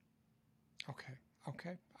 Okay.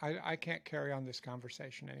 I can't carry on this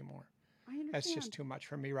conversation anymore. I understand. That's just too much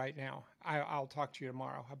for me right now. I'll talk to you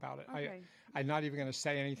tomorrow about it. Okay. I'm not even going to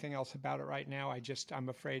say anything else about it right now. I'm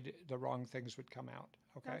afraid the wrong things would come out.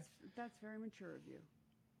 Okay. That's very mature of you.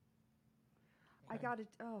 Okay. I got it.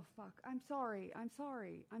 Oh fuck! I'm sorry. I am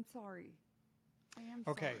sorry.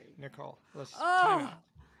 Okay, Nicole. Let's Oh, time out.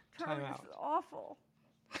 Charlie, Time this is awful.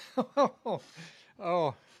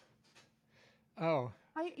 Oh.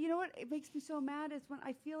 You know what? It makes me so mad is when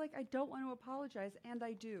I feel like I don't want to apologize, and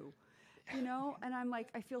I do. And I'm like,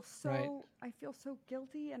 I feel so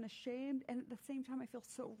guilty and ashamed, and at the same time, I feel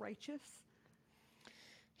so righteous.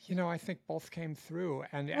 I think both came through,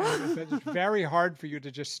 and it's very hard for you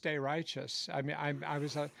to just stay righteous. I mean, I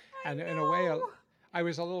was, and in a way, I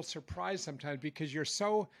was a little surprised sometimes because you're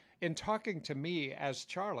so, in talking to me as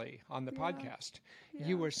Charlie on the podcast,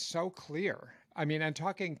 you were so clear. I mean, and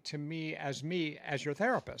talking to me as your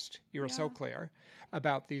therapist, you were so clear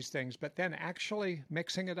about these things, but then actually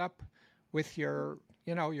mixing it up with your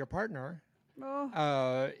partner,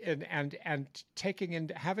 and taking in,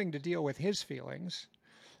 having to deal with his feelings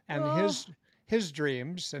and his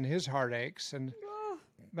dreams and his heartaches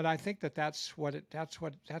but I think that's where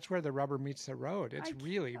the rubber meets the road. It's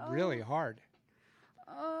really hard.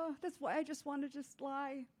 That's why I just want to just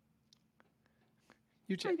lie.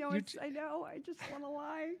 I know. I just want to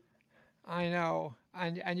lie. I know.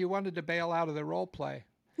 And you wanted to bail out of the role play.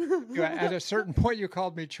 At a certain point, you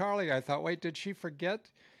called me Charlie. I thought, wait, did she forget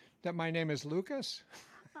that my name is Lucas?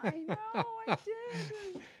 I know, I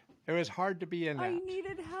did. It was hard to be in that. I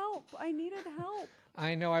needed help.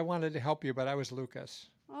 I know. I wanted to help you, but I was Lucas.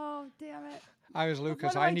 Oh, damn it. I was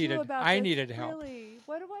Lucas. I needed help. Really?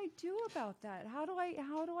 What do I do about that? How do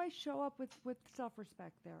I show up with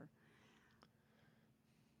self-respect there?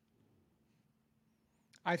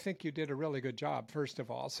 I think you did a really good job, first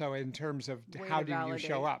of all. So in terms of Way how to do you validate.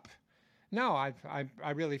 show up? No, I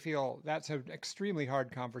really feel that's an extremely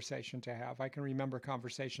hard conversation to have. I can remember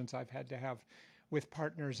conversations I've had to have with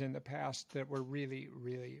partners in the past that were really,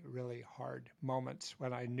 really, really hard moments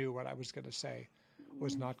when I knew what I was going to say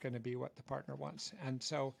was not going to be what the partner wants. And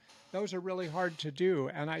so those are really hard to do.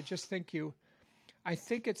 And I just think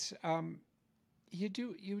it's,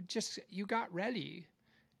 you got ready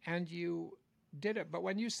and you did it. But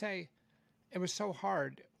when you say it was so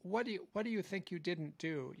hard, what do you think you didn't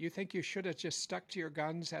do? You think you should have just stuck to your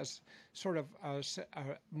guns as sort of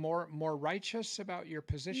more righteous about your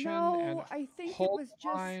position? No, and I think it hold was the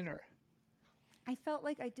line, just. or I felt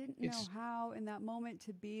like I didn't know how in that moment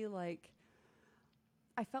to be like.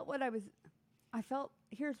 I felt.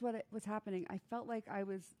 Here's what was happening. I felt like I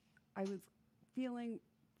was feeling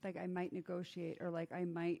like I might negotiate, or like I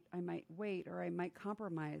might wait, or I might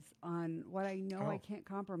compromise on what I know I can't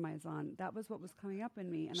compromise on. That was what was coming up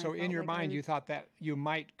in me. And so I in felt your like mind, you thought that you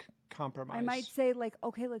might compromise. I might say like,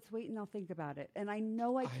 okay, let's wait and I'll think about it. And I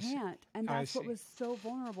know I can't. And that's what was so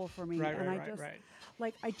vulnerable for me. Right, and right, I just right.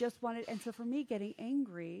 like I just wanted. And so for me, getting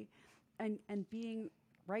angry and being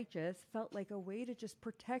righteous felt like a way to just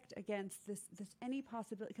protect against this any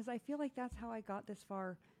possibility, because I feel like that's how I got this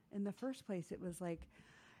far in the first place. It was like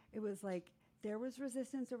there was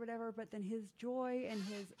resistance or whatever, but then his joy and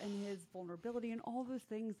his vulnerability and all those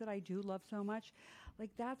things that I do love so much,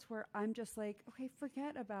 like that's where I'm just like, okay,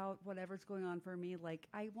 forget about whatever's going on for me. Like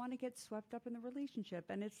I want to get swept up in the relationship,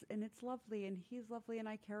 and it's lovely, and he's lovely, and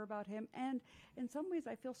I care about him, and in some ways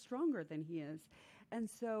I feel stronger than he is, and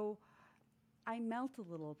so I melt a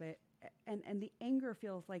little bit, and the anger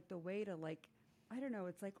feels like the way to, like, I don't know,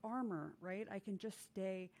 it's like armor, right? I can just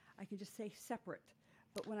stay separate.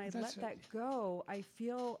 But when I let that go, I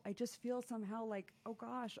just feel somehow like, oh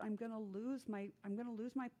gosh, I'm going to lose my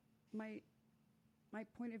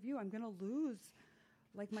point of view. I'm going to lose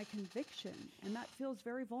like my conviction, and that feels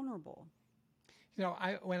very vulnerable.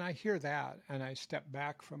 When I hear that and I step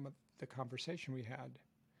back from the conversation we had,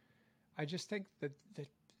 I just think that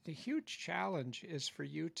the huge challenge is for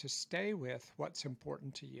you to stay with what's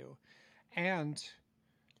important to you and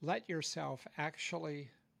let yourself actually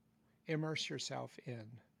immerse yourself in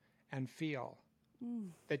and feel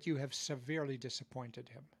that you have severely disappointed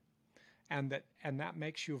him, and that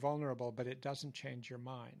makes you vulnerable, but it doesn't change your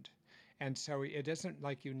mind. And so it isn't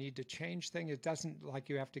like you need to change things. It doesn't like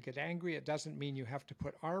you have to get angry. It doesn't mean you have to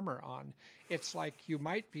put armor on. It's like you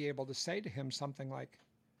might be able to say to him something like,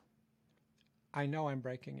 I know I'm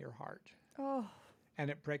breaking your heart. Oh,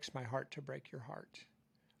 And it breaks my heart to break your heart.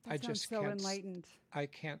 that I sounds just so can't. enlightened. I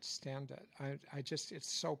can't stand it. I just,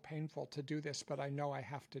 it's so painful to do this, but I know I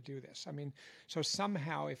have to do this. I mean, so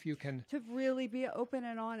somehow if you can, To really be open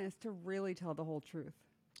and honest, to really tell the whole truth.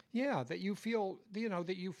 yeah, that you feel,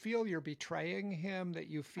 that you feel you're betraying him, that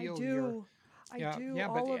you feel I yeah, do yeah,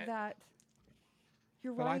 but all of that.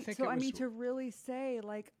 You're but I right. think So it I was- mean, to really say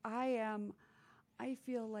like I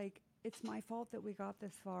feel like it's my fault that we got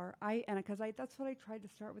this far. Because that's what I tried to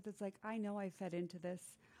start with. It's like I know I fed into this.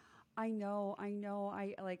 I know.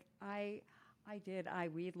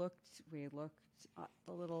 We looked at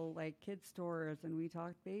the little like kid stores and we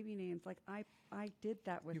talked baby names. Like I did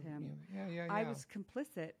that with him. yeah. I was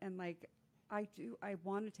complicit, and like I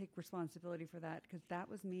want to take responsibility for that because that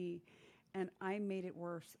was me, and I made it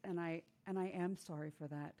worse, and I am sorry for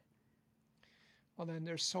that. Well, then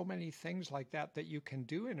there's so many things like that that you can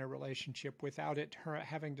do in a relationship without it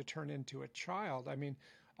having to turn into a child. I mean,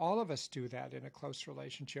 all of us do that in a close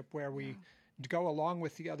relationship where we go along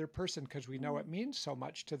with the other person because we know it means so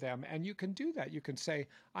much to them. And you can do that. You can say,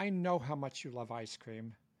 I know how much you love ice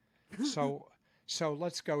cream. So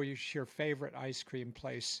let's go to your favorite ice cream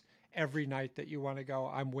place every night that you want to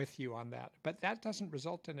go. I'm with you on that. But that doesn't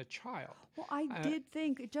result in a child. Well, I did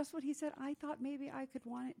think just what he said. I thought maybe I could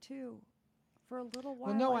want it too. For a little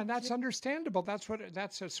while. Well, no, and that's understandable.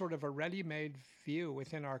 That's a sort of a ready-made view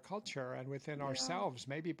within our culture and within ourselves.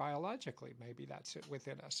 Maybe biologically, maybe that's it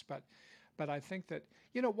within us. But I think that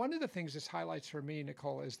one of the things this highlights for me,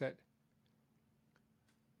 Nicole, is that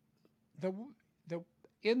the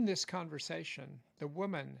in this conversation, the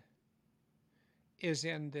woman is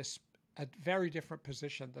in a very different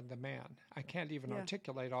position than the man. I can't even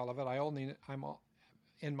articulate all of it. I'm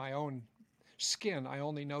in my own skin. I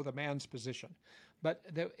only know the man's position. But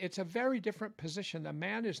it's a very different position. The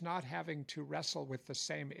man is not having to wrestle with the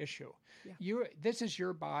same issue. Yeah. This is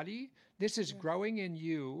your body. This is growing in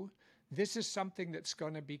you. This is something that's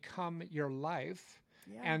going to become your life.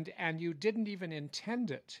 Yeah. And you didn't even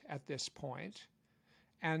intend it at this point.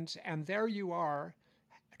 And there you are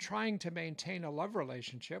trying to maintain a love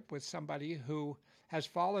relationship with somebody who has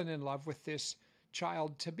fallen in love with this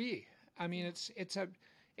child to be. I mean, it's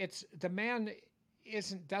the man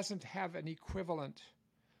doesn't have an equivalent,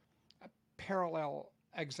 parallel,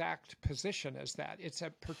 exact position as that. It's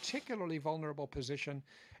a particularly vulnerable position,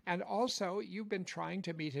 and also you've been trying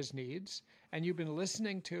to meet his needs, and you've been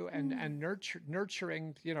listening to and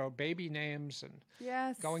nurturing, baby names and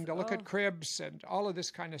going to look at cribs and all of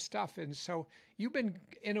this kind of stuff, and so you've been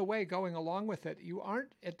in a way going along with it. You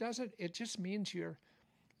aren't. It doesn't. It just means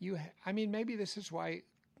I mean, maybe this is why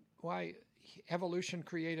evolution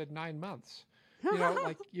created 9 months.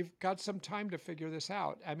 Like you've got some time to figure this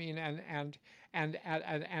out. I mean, and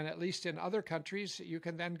at least in other countries, you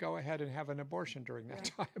can then go ahead and have an abortion during that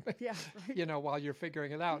time. Yeah, right. While you're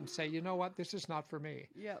figuring it out and say, you know what, this is not for me.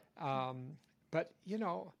 Yep. But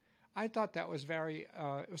I thought that was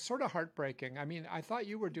it was sort of heartbreaking. I mean, I thought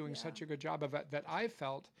you were doing such a good job of it that I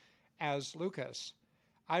felt as Lucas,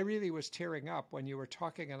 I really was tearing up when you were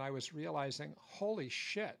talking, and I was realizing, holy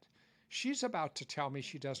shit. She's about to tell me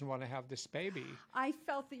she doesn't want to have this baby. I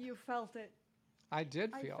felt that you felt it. I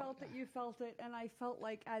did feel it. I felt that you felt it, and I felt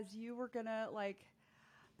like as you were gonna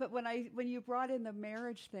but when you brought in the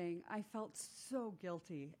marriage thing, I felt so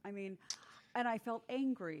guilty. I mean, and I felt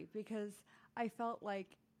angry because I felt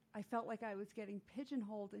like I was getting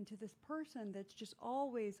pigeonholed into this person that's just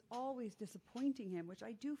always disappointing him, which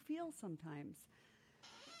I do feel sometimes.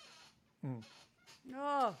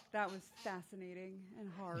 Oh, that was fascinating and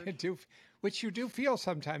hard. Which you do feel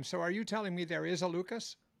sometimes. So are you telling me there is a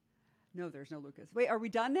Lucas? No, there's no Lucas. Wait, are we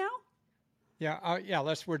done now? Yeah,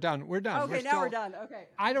 we're done. We're done. Okay, now we're done. Okay.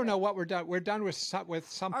 I don't know what we're done. We're done with something.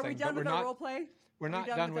 Are we done with our role play? We're not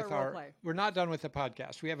done with our. We're not done with the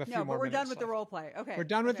podcast. We have a few more. No, but we're done with left. the role play. Okay. We're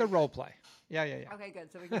done with the role play. Yeah. Okay,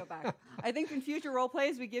 good. So we can go back. I think in future role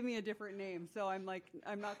plays we give me a different name, so I'm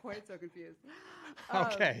not quite so confused.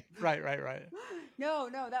 Okay. Right. No,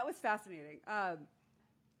 that was fascinating. I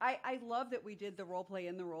love that we did the role play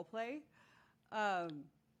in the role play,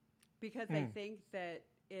 because I think that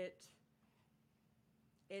it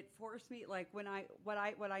forced me, like what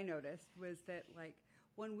I noticed was that like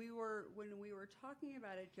when we were talking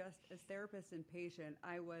about it just as therapist and patient,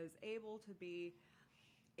 I was able to be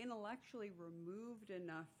intellectually removed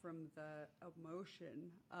enough from the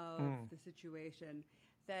emotion of the situation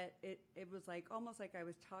that it was like almost like I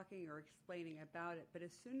was talking or explaining about it. But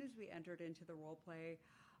as soon as we entered into the role play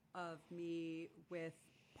of me with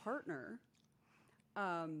partner,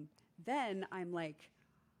 then I'm like,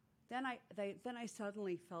 then I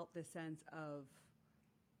suddenly felt this sense of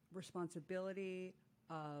responsibility,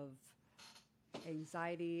 of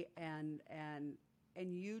anxiety, and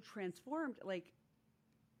you transformed, like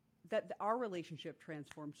that our relationship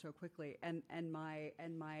transformed so quickly, and my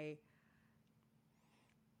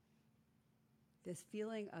this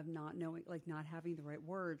feeling of not knowing, like not having the right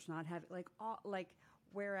words, not having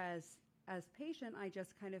whereas as patient, I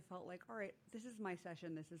just kind of felt like, all right, this is my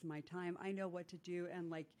session, this is my time, I know what to do,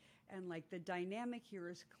 and the dynamic here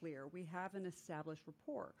is clear. We have an established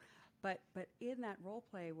rapport. But in that role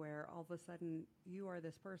play where all of a sudden you are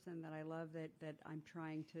this person that I love, that I'm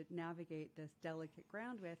trying to navigate this delicate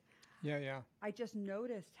ground with, I just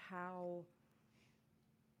noticed how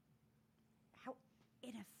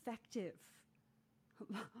ineffective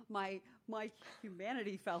my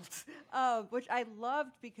humanity felt, which I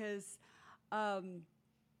loved, because then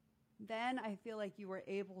I feel like you were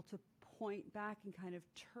able to point back and kind of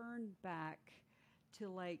turn back to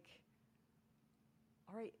like,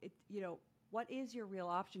 all right, what is your real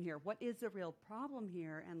option here? What is the real problem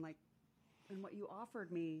here? And what you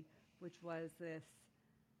offered me, which was this,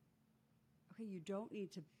 okay, you don't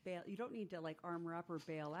need to bail. You don't need to like armor up or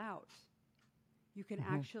bail out. You can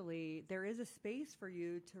actually, there is a space for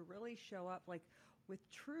you to really show up like with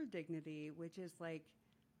true dignity, which is like,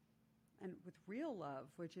 and with real love,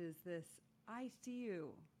 which is this, I see you,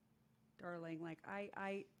 darling. Like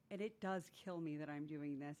and it does kill me that I'm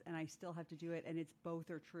doing this, and I still have to do it, and it's both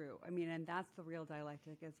are true. I mean, and that's the real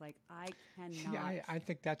dialectic. It's like, I cannot. Yeah, I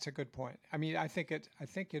think that's a good point. I mean, I think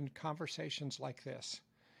in conversations like this,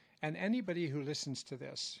 and anybody who listens to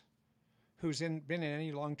this, who's been in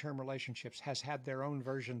any long-term relationships, has had their own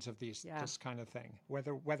versions of this kind of thing.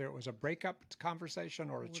 Whether it was a breakup conversation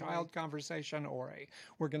or a child conversation, or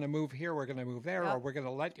we're going to move here, we're going to move there, or we're going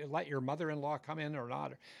to let your mother-in-law come in or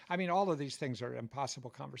not. I mean, all of these things are impossible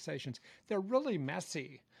conversations. They're really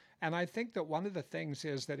messy. And I think that one of the things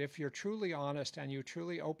is that if you're truly honest and you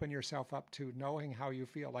truly open yourself up to knowing how you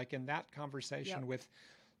feel, like in that conversation with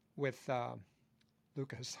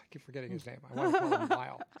Lucas, I keep forgetting his name. I want to call him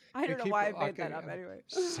Lyle. I don't know why I made that up anyway.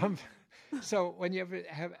 So when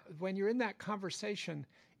you're in that conversation,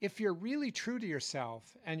 if you're really true to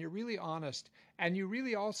yourself and you're really honest, and you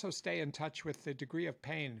really also stay in touch with the degree of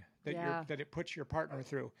pain that it puts your partner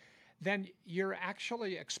through, then you're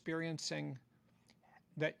actually experiencing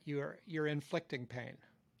that you're inflicting pain.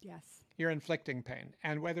 Yes. You're inflicting pain.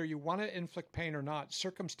 And whether you want to inflict pain or not,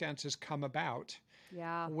 circumstances come about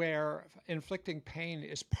where inflicting pain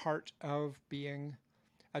is part of being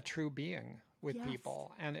a true being with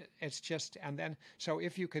people. And it's just, and then, so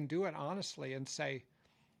if you can do it honestly and say,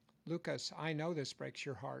 Lucas, I know this breaks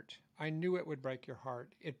your heart. I knew it would break your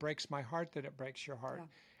heart. It breaks my heart that it breaks your heart.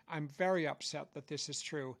 Yeah. I'm very upset that this is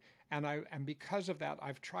true. And because of that,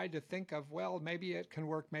 I've tried to think of, well, maybe it can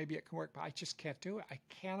work, but I just can't do it. I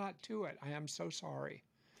cannot do it. I am so sorry.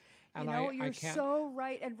 And you're so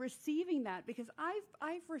right. And receiving that, because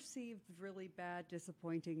I've received really bad,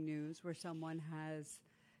 disappointing news where someone has,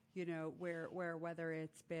 where whether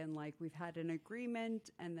it's been like we've had an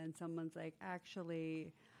agreement and then someone's like,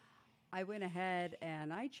 actually, I went ahead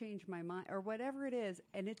and I changed my mind, or whatever it is,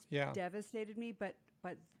 and it's devastated me. But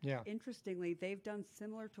interestingly, they've done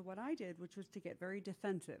similar to what I did, which was to get very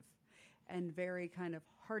defensive and very kind of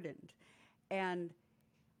hardened. And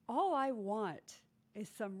all I want is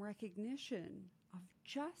some recognition of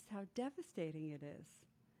just how devastating it is.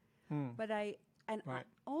 But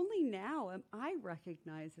only now am I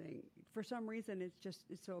recognizing, for some reason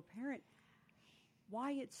it's so apparent,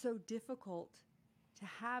 why it's so difficult to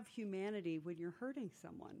have humanity when you're hurting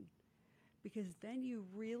someone. Because then you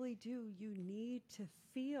really do, you need to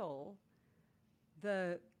feel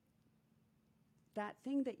that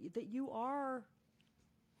thing that you are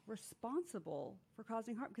responsible for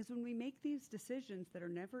causing harm. Because when we make these decisions that are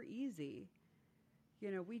never easy,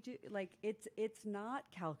 we do, like, it's not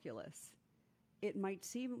calculus. It might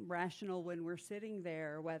seem rational when we're sitting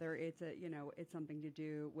there, whether it's it's something to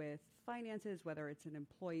do with finances, whether it's an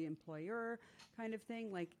employee-employer kind of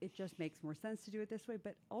thing. Like, it just makes more sense to do it this way.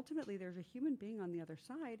 But ultimately, there's a human being on the other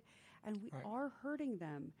side, and we are hurting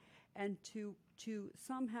them. And to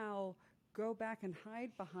somehow go back and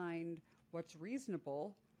hide behind what's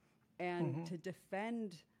reasonable, and to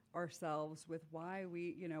defend ourselves with why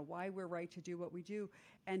we're right to do what we do,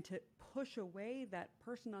 and to push away that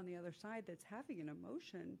person on the other side that's having an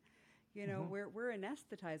emotion, we're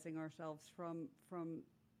anesthetizing ourselves from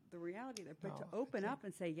the reality there, but No, to open up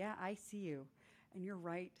and say, yeah, I see you, and you're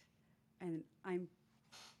right, and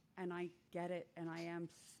I get it, and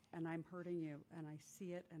and I'm hurting you, and I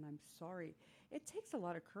see it, and I'm sorry. It takes a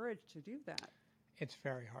lot of courage to do that. It's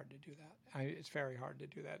very hard to do that. It's very hard to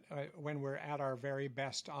do that. When we're at our very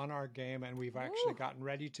best on our game and we've actually gotten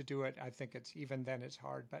ready to do it, I think even then it's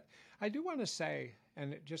hard. But I do want to say,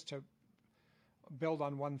 and just to build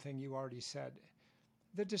on one thing you already said,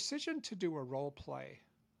 the decision to do a role play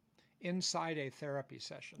inside a therapy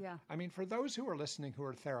session. Yeah. I mean, for those who are listening who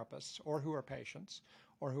are therapists or who are patients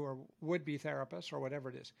or who are would-be therapists or whatever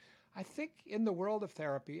it is, I think in the world of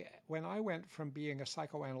therapy, when I went from being a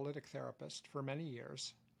psychoanalytic therapist for many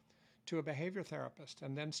years to a behavior therapist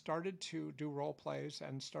and then started to do role plays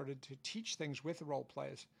and started to teach things with role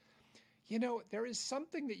plays, there is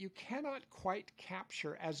something that you cannot quite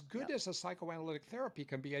capture as good as a psychoanalytic therapy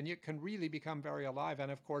can be, and it can really become very alive. And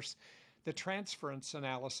of course, the transference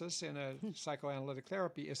analysis in a psychoanalytic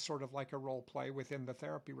therapy is sort of like a role play within the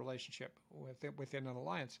therapy relationship within an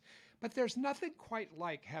alliance. But there's nothing quite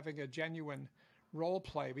like having a genuine role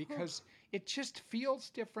play because it just feels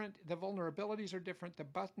different. The vulnerabilities are different. The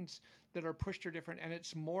buttons that are pushed are different, and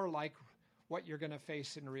it's more like what you're going to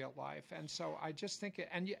face in real life. And so I just think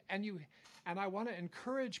and I want to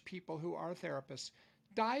encourage people who are therapists,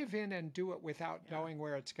 dive in and do it without knowing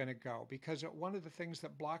where it's going to go, because one of the things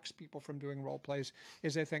that blocks people from doing role plays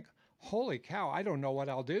is they think, holy cow, I don't know what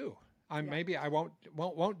I'll do. Maybe I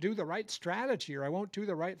won't do the right strategy, or I won't do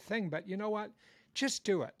the right thing. But you know what? Just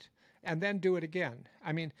do it and then do it again.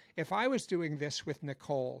 I mean, if I was doing this with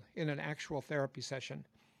Nicole in an actual therapy session,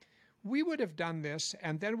 we would have done this,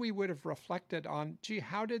 and then we would have reflected on, gee,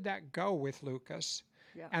 how did that go with Lucas?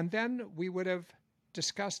 Yeah. And then we would have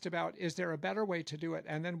discussed about, is there a better way to do it?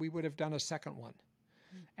 And then we would have done a second one.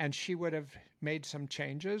 And she would have made some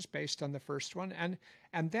changes based on the first one.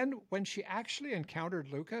 And then when she actually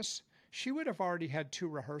encountered Lucas, she would have already had 2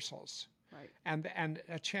 rehearsals. Right. And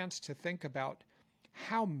a chance to think about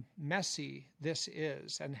how messy this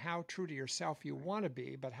is and how true to yourself you want to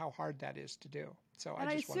be, but how hard that is to do. So and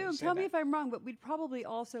I just assume, wanted to say tell me that. if I'm wrong, but we'd probably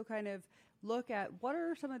also kind of look at what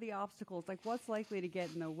are some of the obstacles, like what's likely to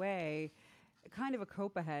get in the way, kind of a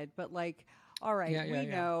cope ahead, but like, all right, we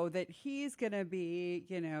know that he's going to be,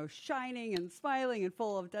 shining and smiling and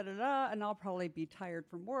full of da-da-da, and I'll probably be tired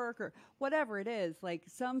from work or whatever it is, like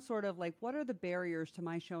some sort of like, what are the barriers to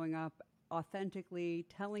my showing up authentically,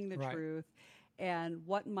 telling the truth, and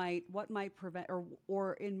what might prevent,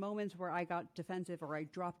 or in moments where I got defensive or I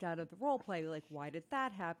dropped out of the role play, like why did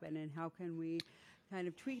that happen, and how can we kind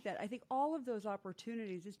of tweak that? I think all of those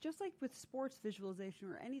opportunities is just like with sports visualization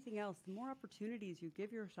or anything else. The more opportunities you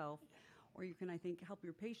give yourself, or you can, I think, help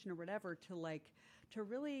your patient or whatever to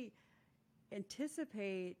really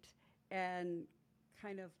anticipate and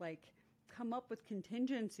kind of like come up with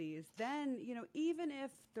contingencies, then, even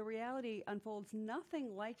if the reality unfolds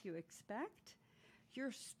nothing like you expect,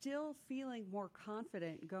 you're still feeling more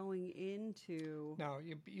confident going into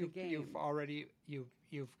the game.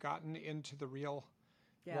 You've gotten into the real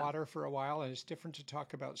water for a while, and it's different to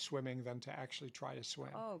talk about swimming than to actually try to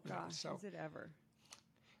swim. Oh gosh, is it ever?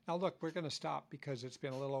 Now look, we're going to stop because it's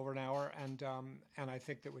been a little over an hour, and I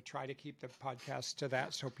think that we try to keep the podcast to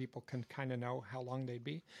that so people can kind of know how long they'd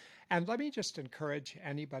be. And let me just encourage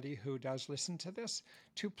anybody who does listen to this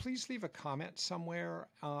to please leave a comment somewhere.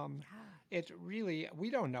 We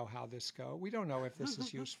don't know how this goes. We don't know if this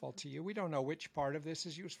is useful to you. We don't know which part of this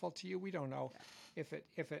is useful to you. We don't know if it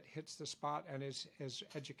hits the spot and is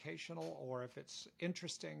educational, or if it's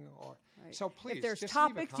interesting, or so please. If there's just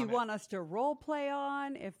topics leave a you want us to role play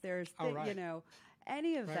on, if there's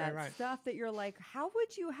any of that stuff that you're like, how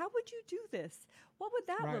would you do this? What would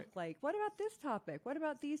that look like? What about this topic? What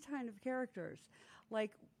about these kind of characters?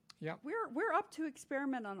 Like, we're up to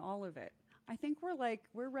experiment on all of it. I think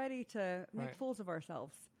we're ready to make fools of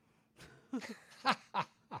ourselves.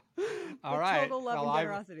 All right. Total love and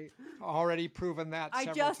generosity. I've already proven that. I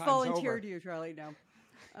several just times volunteered over. you, Charlie. No.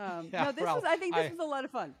 I think this was a lot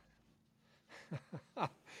of fun.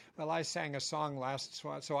 Well, I sang a song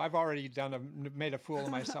so I've already made a fool of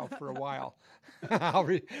myself for a while.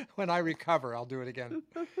 When I recover, I'll do it again.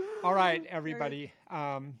 All right, everybody.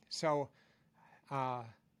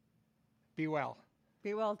 Be well.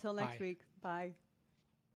 Be well till next Bye. week. Bye.